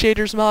a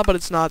shaders mod, but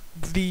it's not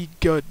the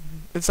good.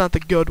 It's not the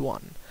good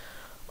one.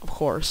 Of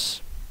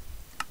course.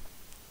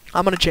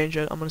 I'm gonna change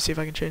it. I'm gonna see if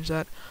I can change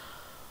that.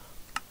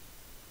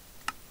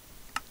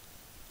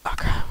 Oh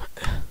crap.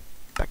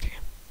 Back to game.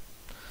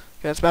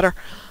 Okay, that's better.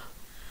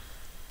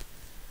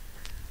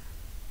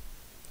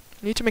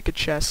 Need to make a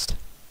chest.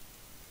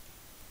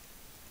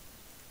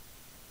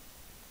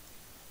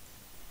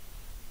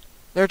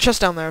 There are chests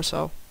down there,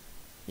 so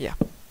yeah.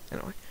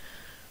 Anyway.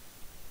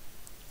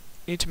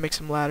 Need to make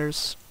some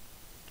ladders.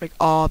 Make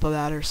all the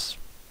ladders.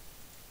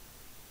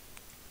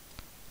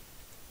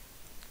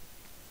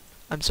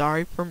 I'm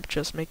sorry for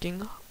just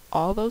making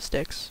all those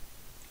sticks,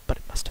 but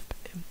it must have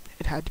been,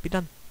 it had to be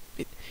done.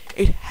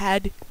 It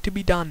had to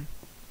be done.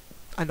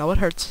 I know it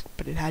hurts,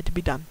 but it had to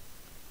be done.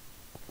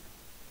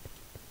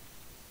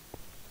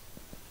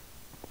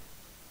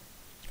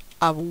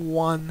 I have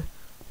 1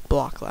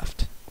 block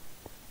left.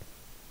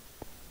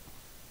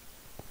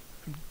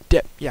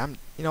 Yeah,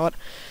 you know what?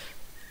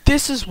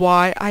 This is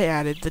why I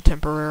added the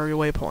temporary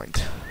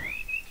waypoint.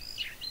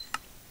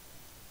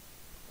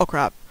 Oh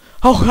crap.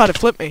 Oh god, it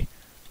flipped me.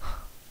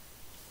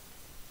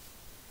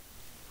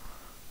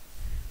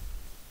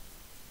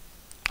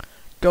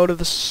 Go to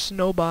the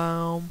snow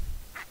biome.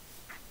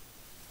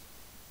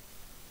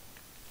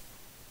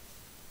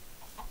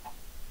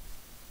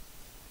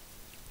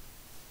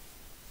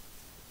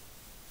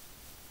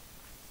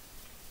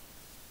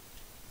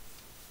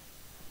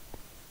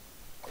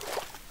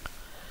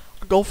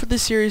 Our goal for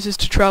this series is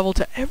to travel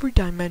to every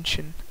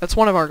dimension. That's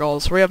one of our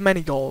goals. We have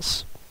many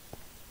goals.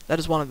 That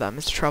is one of them,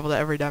 is to travel to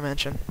every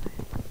dimension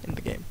in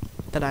the game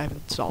that I have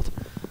installed.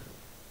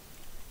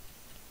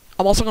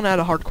 I'm also gonna add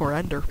a hardcore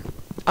ender.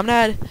 I'm gonna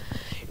add,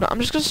 I'm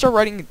just gonna start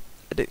writing,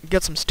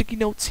 get some sticky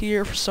notes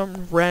here for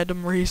some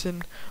random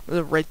reason. I'm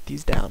gonna write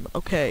these down.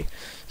 Okay,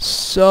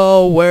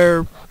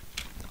 so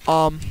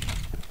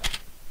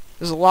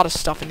there's a lot of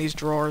stuff in these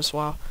drawers.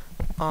 Wow.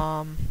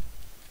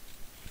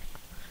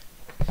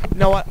 You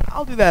know what?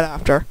 I'll do that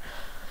after.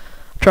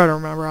 Try to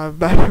remember. I have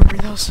bad memory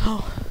though,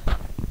 so.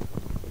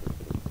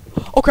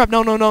 Oh crap!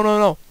 No!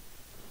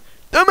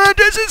 The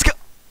mantis is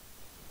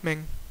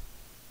coming.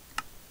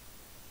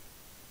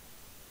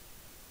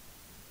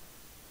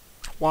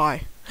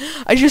 Why?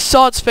 I just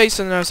saw its face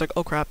and then I was like,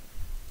 oh crap.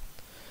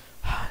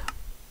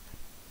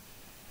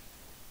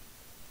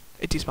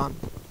 It despawned.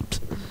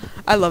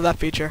 I love that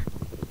feature.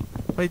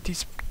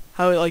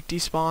 How it like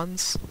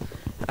despawns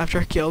after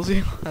it kills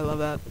you. I love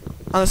that.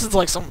 Unless it's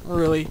like something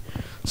really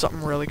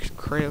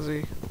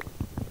crazy.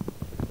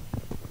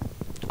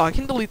 Oh, I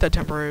can delete that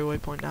temporary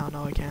waypoint now.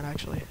 No, I can't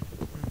actually.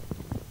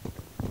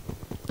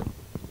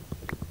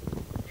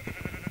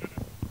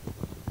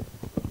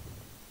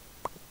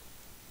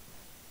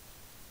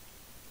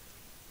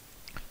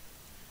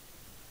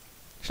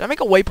 Should I make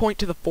a waypoint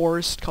to the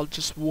forest called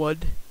just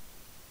wood?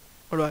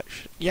 Or do I?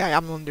 Yeah,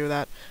 I'm gonna do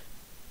that.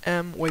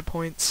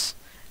 Waypoints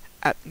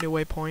at new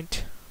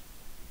waypoint.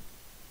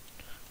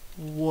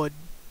 Wood.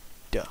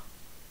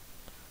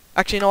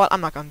 Actually, you know what?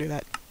 I'm not gonna do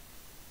that.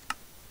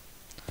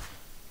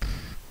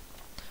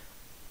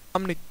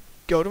 I'm gonna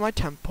go to my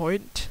temp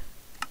point.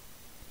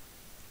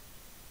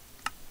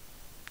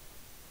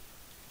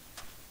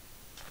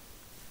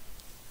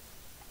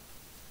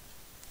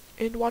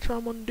 And watch what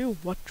I'm gonna do.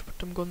 Watch what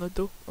I'm gonna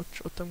do.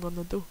 Watch what I'm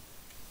gonna do.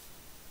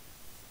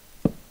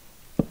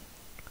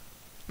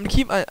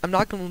 I'm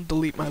not gonna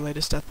delete my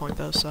latest death point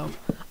though, so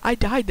I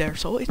died there,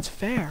 so it's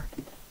fair.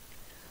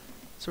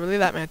 So really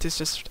that mantis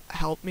just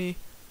helped me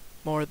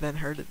more than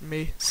hurted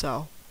me,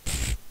 so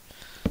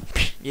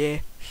yeah.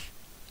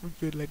 We're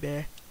good like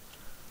that.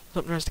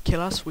 Something tries to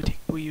kill us,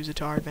 we use it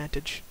to our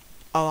advantage.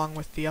 Along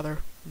with the other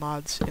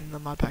mods in the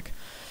mod pack.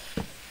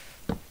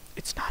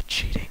 It's not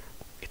cheating,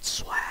 it's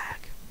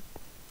swag.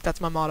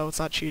 That's my motto, it's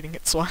not cheating,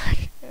 it's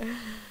swag.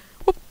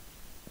 Whoop.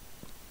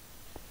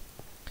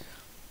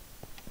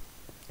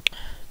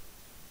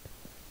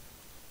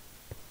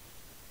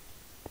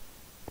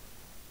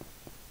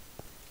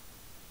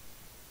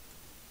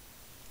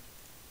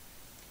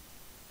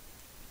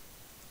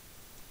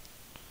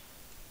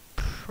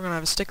 We're gonna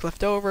have a stick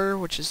left over,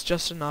 which is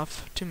just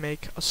enough to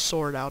make a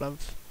sword out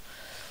of.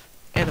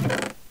 And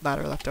a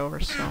ladder left over,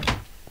 so.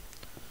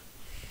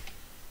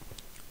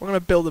 We're gonna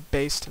build a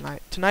base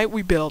tonight. Tonight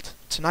we build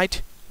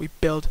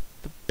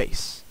the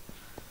base.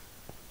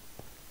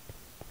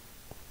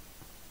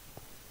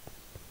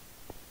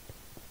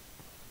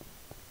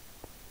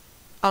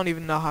 I don't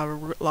even know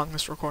how long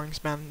this recording's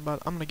been,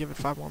 but I'm gonna give it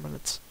 5 more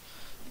minutes.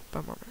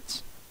 5 more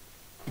minutes.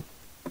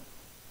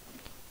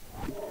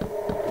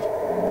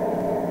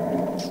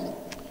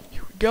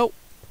 Here we go.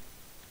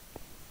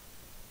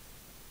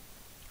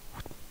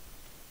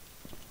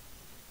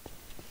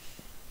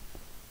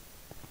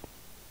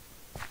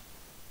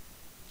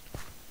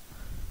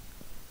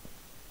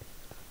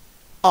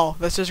 Oh,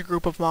 that's just a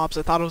group of mobs.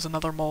 I thought it was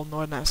another mole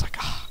node, and I was like,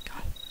 oh,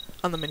 God.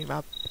 On the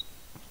minimap.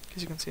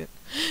 Because you can see it.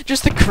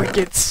 Just the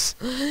crickets.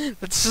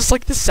 That's just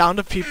like the sound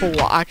of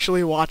people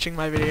actually watching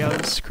my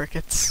videos.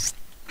 Crickets.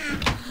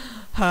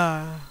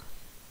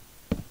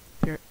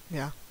 Here,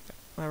 yeah.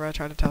 Whenever I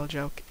try to tell a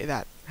joke,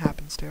 that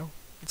happens too.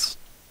 It's...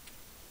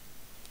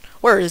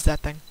 Where is that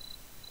thing?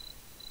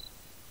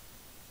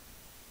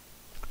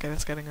 Okay,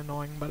 that's getting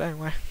annoying, but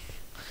anyway.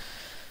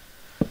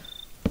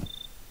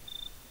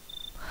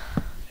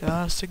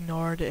 Just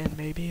ignore it and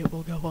maybe it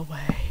will go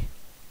away.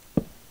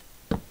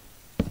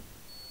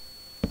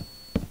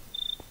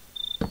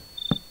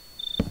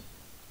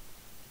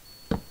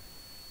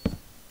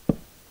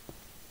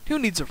 Who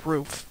needs a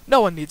roof?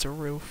 No one needs a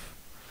roof.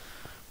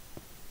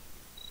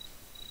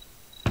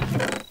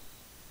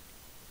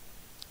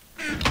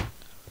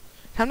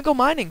 Time to go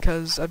mining,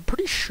 because I'm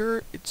pretty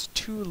sure it's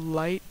too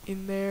light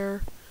in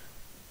there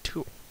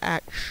to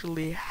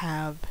actually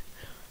have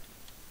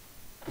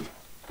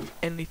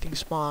anything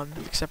spawn,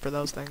 except for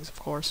those things, of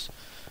course.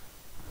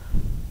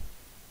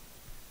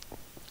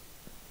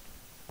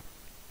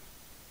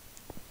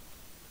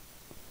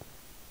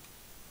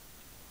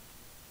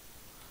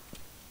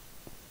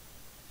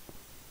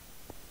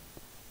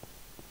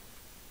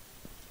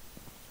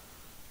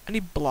 I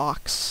need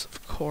blocks,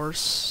 of course,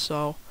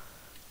 so...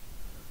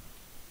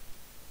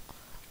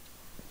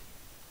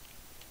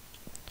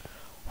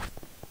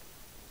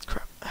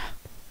 Crap.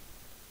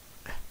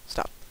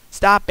 Stop.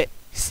 Stop it.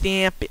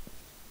 Stamp it.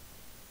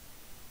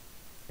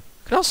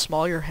 Look at how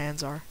small your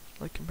hands are,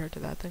 like, compared to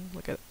that thing.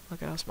 Look at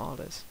how small it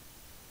is.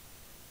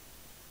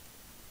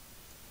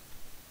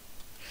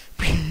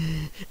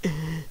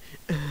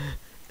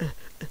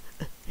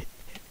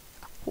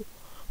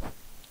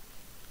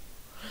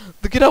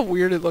 Look at how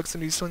weird it looks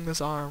when you swing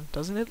this arm.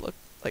 Doesn't it look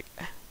like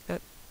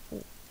that?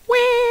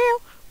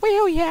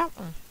 Well, yeah.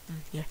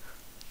 Yeah.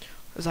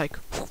 It's like...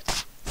 You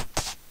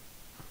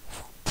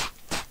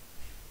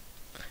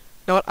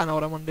know what? I know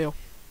what I'm gonna do.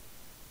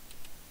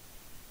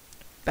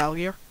 Battle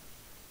gear.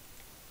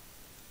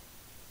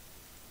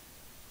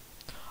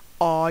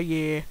 Oh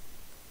yeah.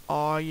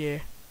 Oh yeah.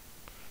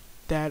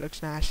 That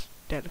looks nice.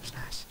 That looks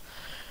nice.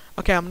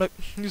 Okay, I'm gonna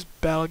use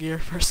battle gear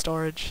for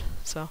storage,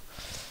 so...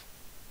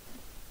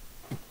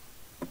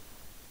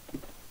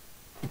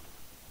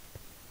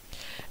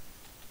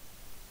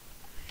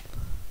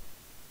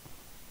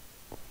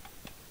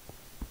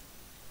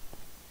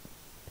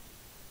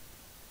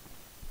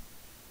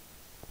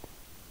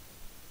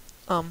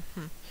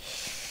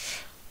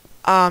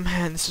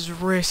 Man, this is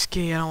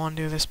risky. I don't want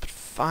to do this, but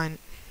fine.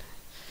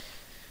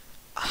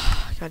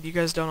 God, you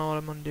guys don't know what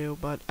I'm gonna do,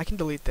 but I can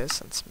delete this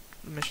since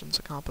the mission's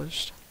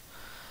accomplished.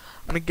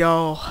 I'm gonna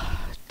go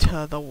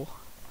to the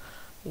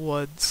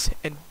woods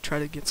and try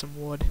to get some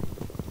wood.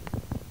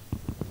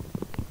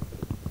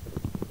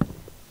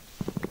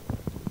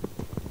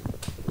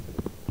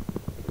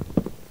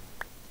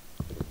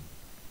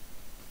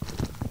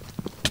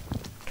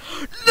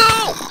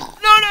 No!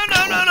 No, no,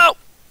 no, no, no!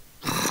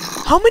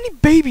 How many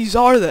babies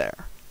are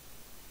there?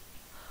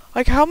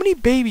 Like, how many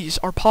babies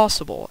are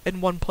possible in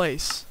one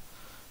place?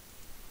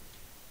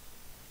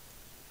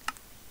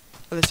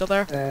 Are they still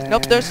there?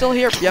 Nope, they're still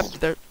here. Yep,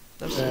 they're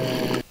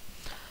still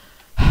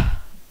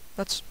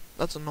That's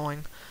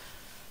annoying.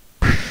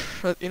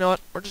 But you know what?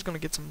 We're just gonna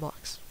get some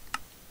blocks.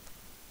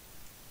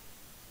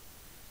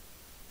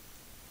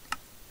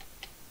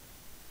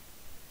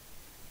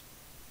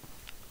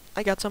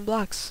 I got some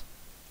blocks.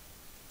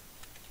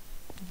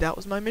 That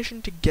was my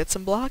mission, to get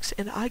some blocks,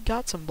 and I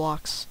got some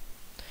blocks.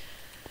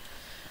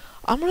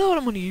 I don't know what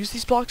I'm going to use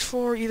these blocks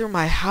for, either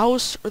my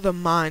house or the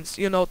mines.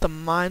 You know, the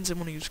mines I'm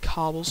going to use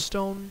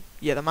cobblestone.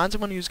 Yeah, the mines I'm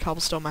going to use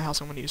cobblestone, my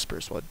house I'm going to use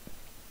spruce wood.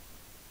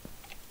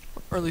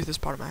 Or at least this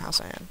part of my house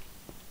I am.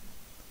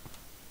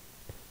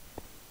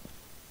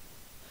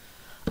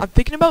 I'm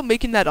thinking about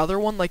making that other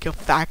one like a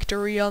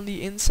factory on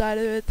the inside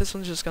of it. This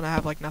one's just going to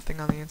have like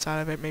nothing on the inside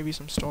of it, maybe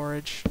some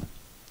storage.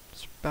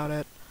 That's about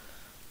it.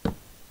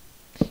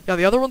 Yeah,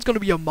 the other one's going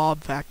to be a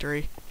mob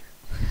factory.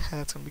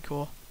 That's going to be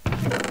cool.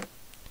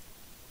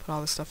 Put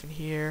all this stuff in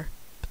here.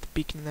 Put the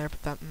beacon in there,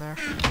 put that in there.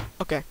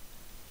 Okay.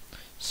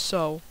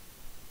 So.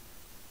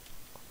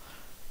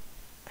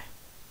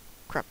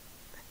 Crap.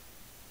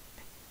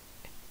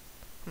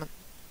 Come on.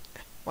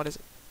 What is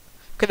it?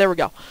 Okay, there we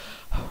go.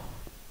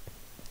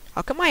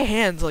 How come my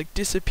hands, like,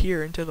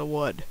 disappear into the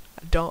wood?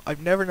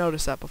 I've never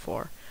noticed that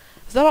before.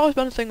 Has that always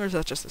been a thing, or is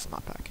that just this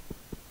mod pack?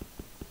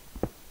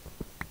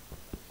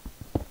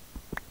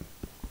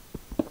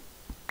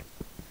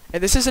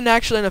 And this isn't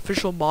actually an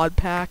official mod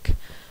pack.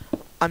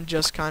 I'm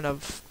just kind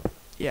of,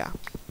 yeah,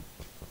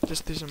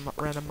 just threw some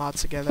random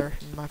mods together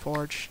in my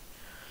forge.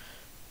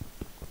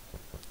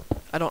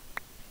 I don't,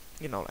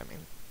 you know what I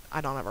mean. I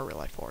don't have a real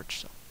life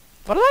forge, so.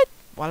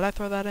 Why did I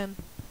throw that in?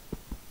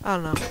 I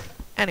don't know.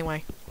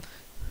 Anyway.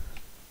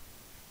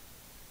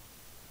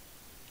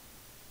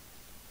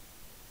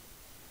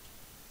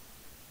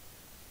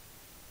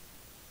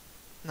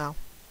 No.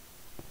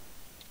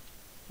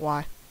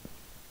 Why?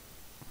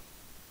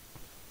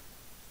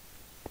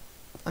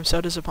 I'm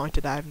so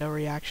disappointed I have no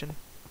reaction.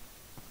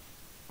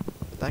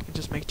 I can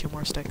just make 2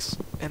 more sticks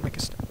and make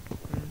a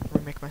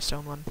remake my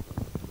stone one.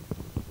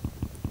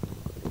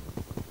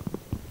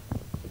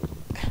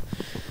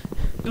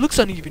 It looks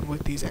uneven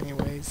with these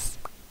anyways.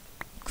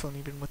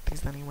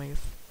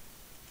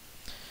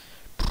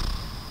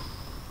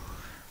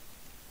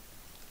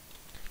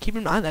 Keep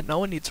in mind that no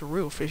one needs a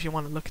roof if you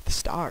want to look at the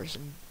stars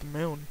and the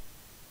moon.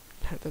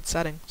 That's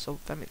setting, so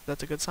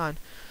that's a good sign.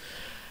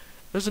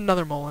 There's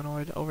another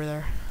molenoid over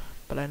there,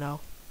 but I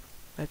know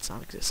it's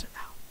non-existent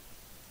now.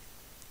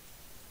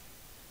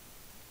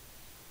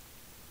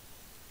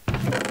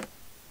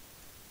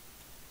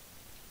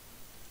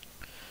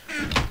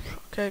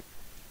 Okay.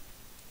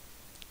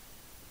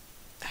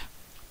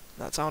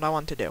 That's not what I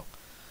want to do.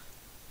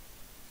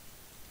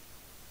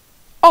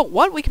 Oh,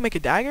 what? We can make a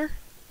dagger?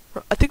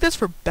 I think that's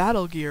for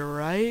battle gear,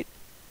 right?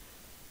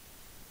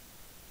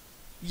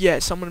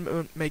 Yes, I'm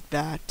gonna make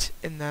that,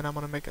 and then I'm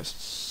gonna make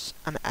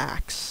an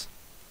axe.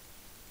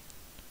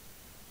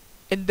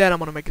 And then I'm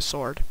gonna make a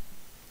sword.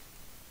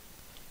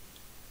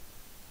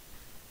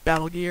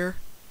 Battle gear.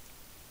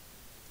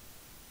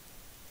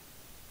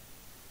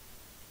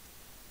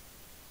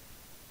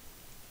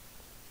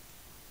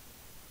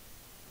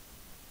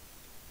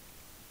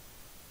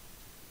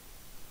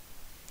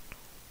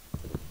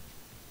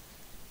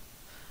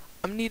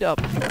 I need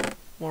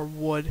more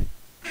wood.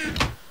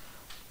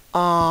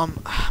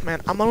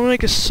 Man, I'm gonna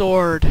make a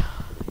sword.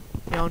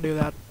 Yeah, don't do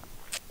that.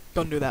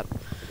 Don't do that.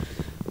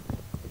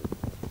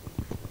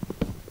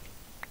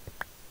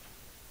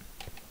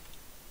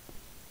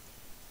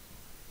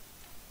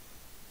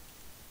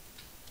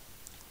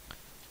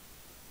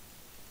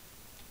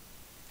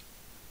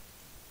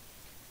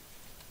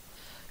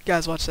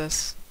 Guys, watch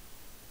this.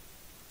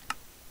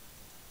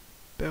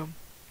 Boom.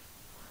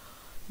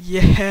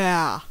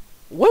 Yeah!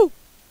 Woo!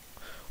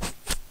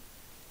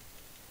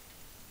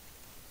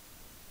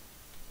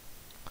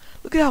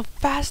 Look at how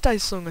fast I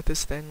swing with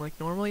this thing. Like,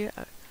 normally...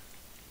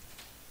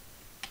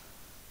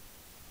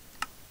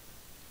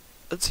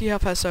 Let's see how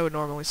fast I would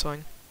normally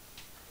swing.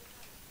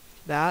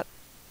 That.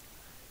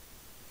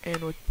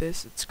 And with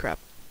this, it's crap.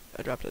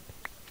 I dropped it.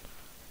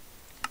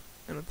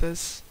 And with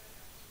this,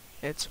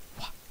 it's...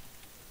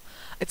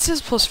 It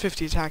says plus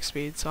 50 attack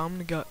speed, so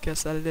I'm gonna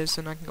guess that it is,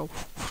 and I can go...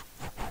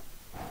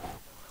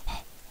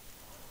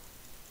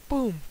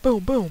 Boom,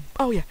 boom, boom.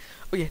 Oh yeah.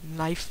 Oh yeah.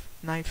 Knife,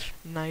 knife,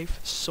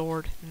 knife,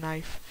 sword,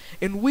 knife.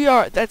 And we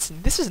are...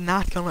 This is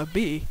not gonna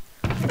be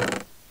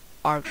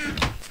our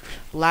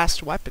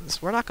last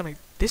weapons. We're not gonna...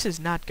 This is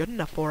not good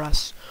enough for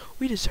us.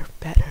 We deserve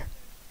better.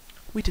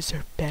 We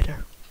deserve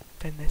better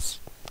than this.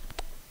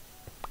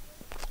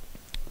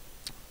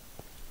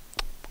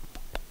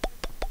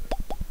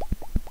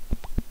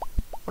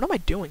 What am I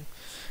doing?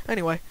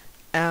 Anyway,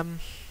 and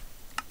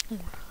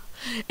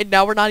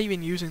now we're not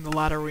even using the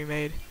ladder we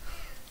made.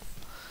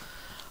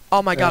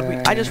 Oh my god,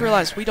 I just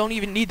realized we don't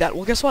even need that.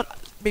 Well, guess what,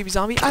 baby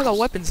zombie? I got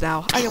weapons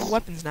now. I got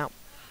weapons now.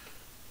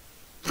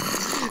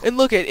 And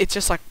look at it's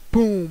just like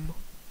boom,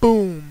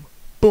 boom,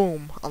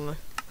 boom.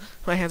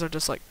 My hands are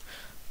just like,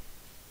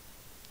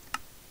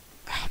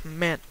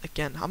 man.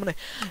 Again, I'm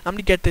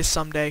gonna get this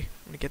someday.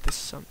 I'm gonna get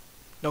this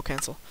no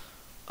cancel.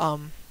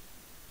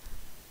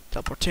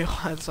 Teleport 2.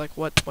 I was like,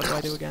 what do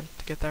I do again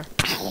to get there?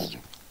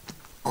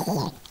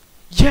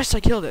 Yes,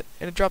 I killed it,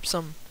 and it dropped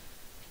some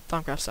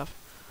Thaumcraft stuff.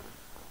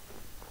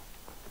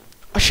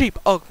 A sheep.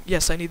 Oh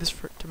yes, I need this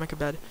to make a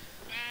bed.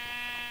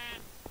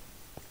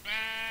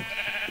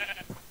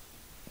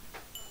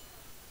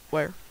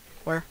 Where?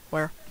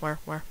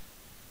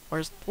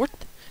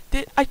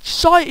 Did I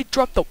saw it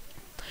drop the?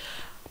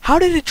 How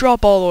did it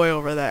drop all the way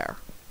over there?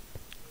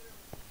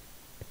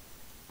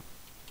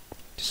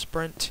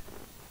 Sprint.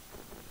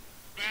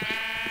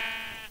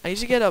 I need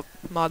to get a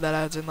mod that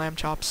adds in lamb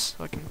chops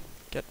so I can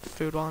get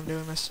food while I'm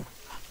doing this.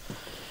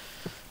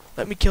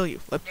 Let me kill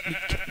you. Let me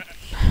kill you.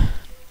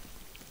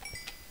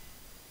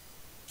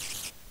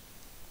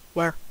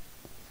 Where?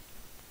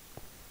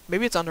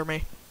 Maybe it's under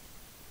me.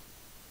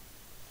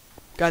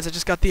 Guys, I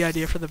just got the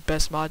idea for the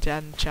best mod to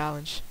add in the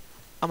challenge.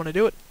 I'm gonna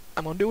do it.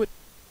 I'm gonna do it.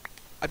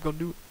 I'm gonna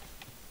do it.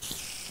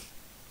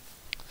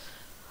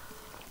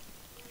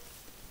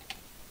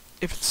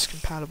 If it's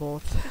compatible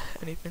with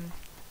anything.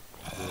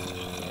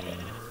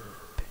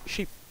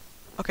 Sheep.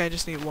 Okay, I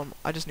just need one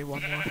more,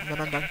 and then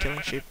I'm done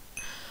killing sheep.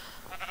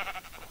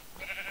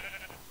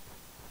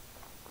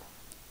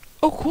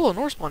 Oh, cool, an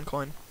ore spawn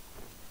coin.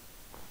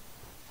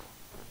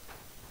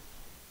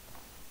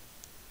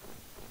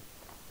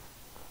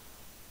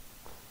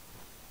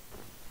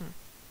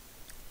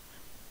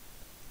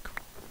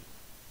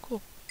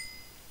 Cool.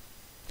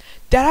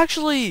 That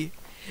actually,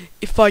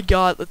 if I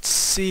got, let's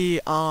see,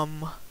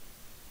 9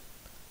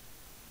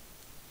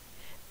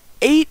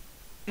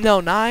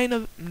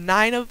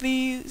 of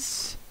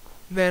these,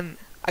 then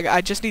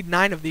I just need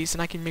 9 of these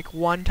and I can make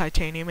 1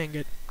 titanium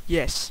ingot.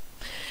 Yes.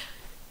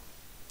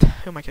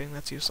 Who am I kidding?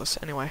 That's useless.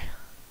 Anyway.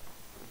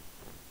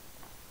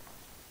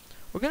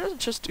 We're gonna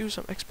just do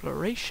some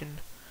exploration.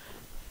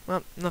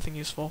 Well, nothing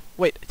useful.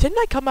 Wait, didn't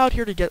I come out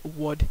here to get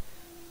wood?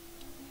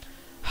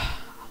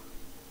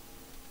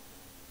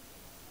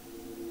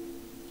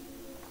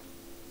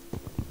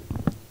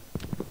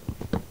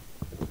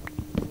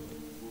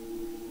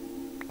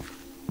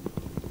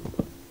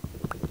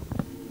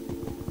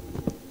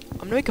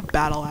 gonna make a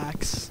battle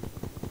axe.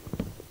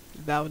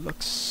 That would look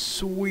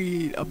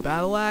sweet. A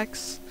battle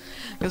axe?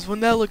 Because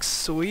when that looks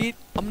sweet,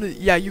 I'm gonna...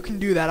 Yeah, you can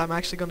do that. I'm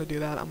actually gonna do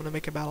that. I'm gonna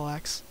make a battle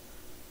axe.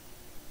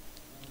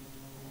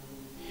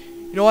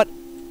 You know what?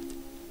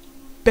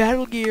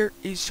 Battle gear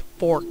is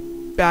for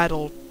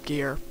battle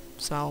gear.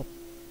 So,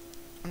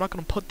 I'm not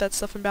gonna put that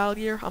stuff in battle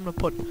gear. I'm gonna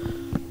put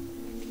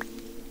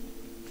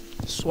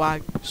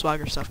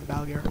swagger stuff in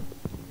battle gear.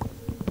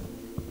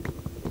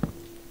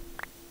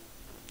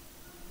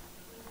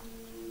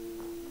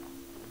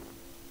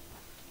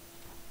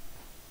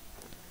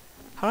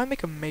 How do I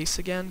make a mace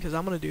again? Because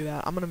I'm gonna do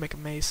that. I'm gonna make a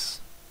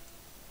mace.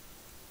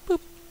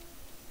 Boop.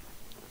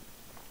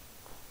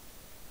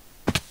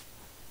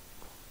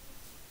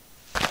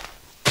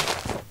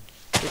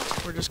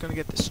 We're just gonna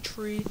get this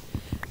tree,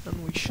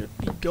 and we should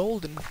be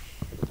golden.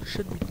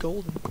 Should be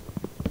golden.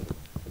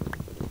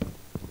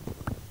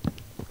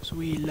 So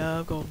we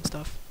love golden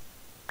stuff.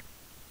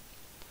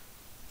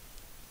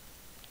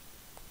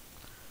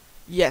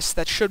 Yes,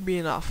 that should be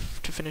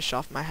enough to finish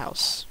off my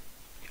house.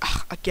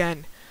 Ugh,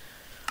 again.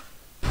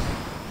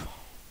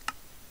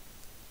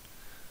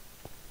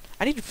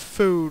 I need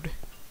food.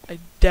 I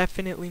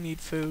definitely need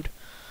food.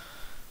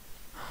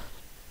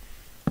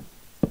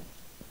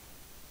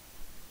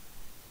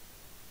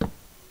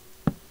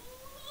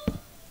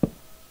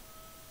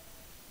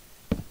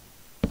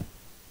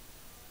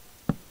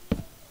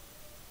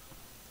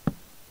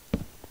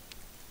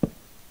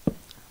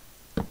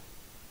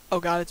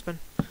 Oh god, it's been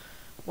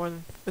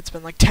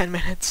like 10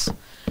 minutes.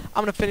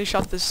 I'm gonna finish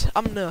off this.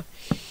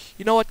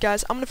 You know what,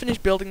 guys? I'm gonna finish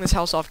building this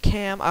house off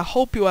cam. I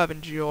hope you have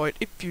enjoyed.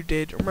 If you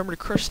did, remember to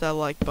crush that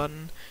like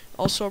button.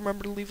 Also,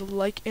 remember to leave a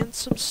like and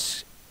oh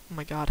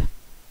my god.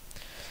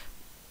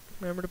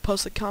 Remember to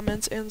post the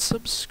comments and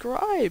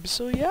subscribe.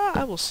 So yeah,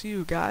 I will see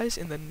you guys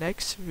in the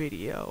next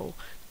video.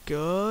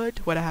 Wait,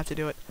 I have to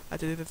do it. I have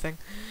to do the thing.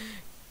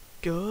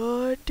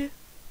 Goodbye.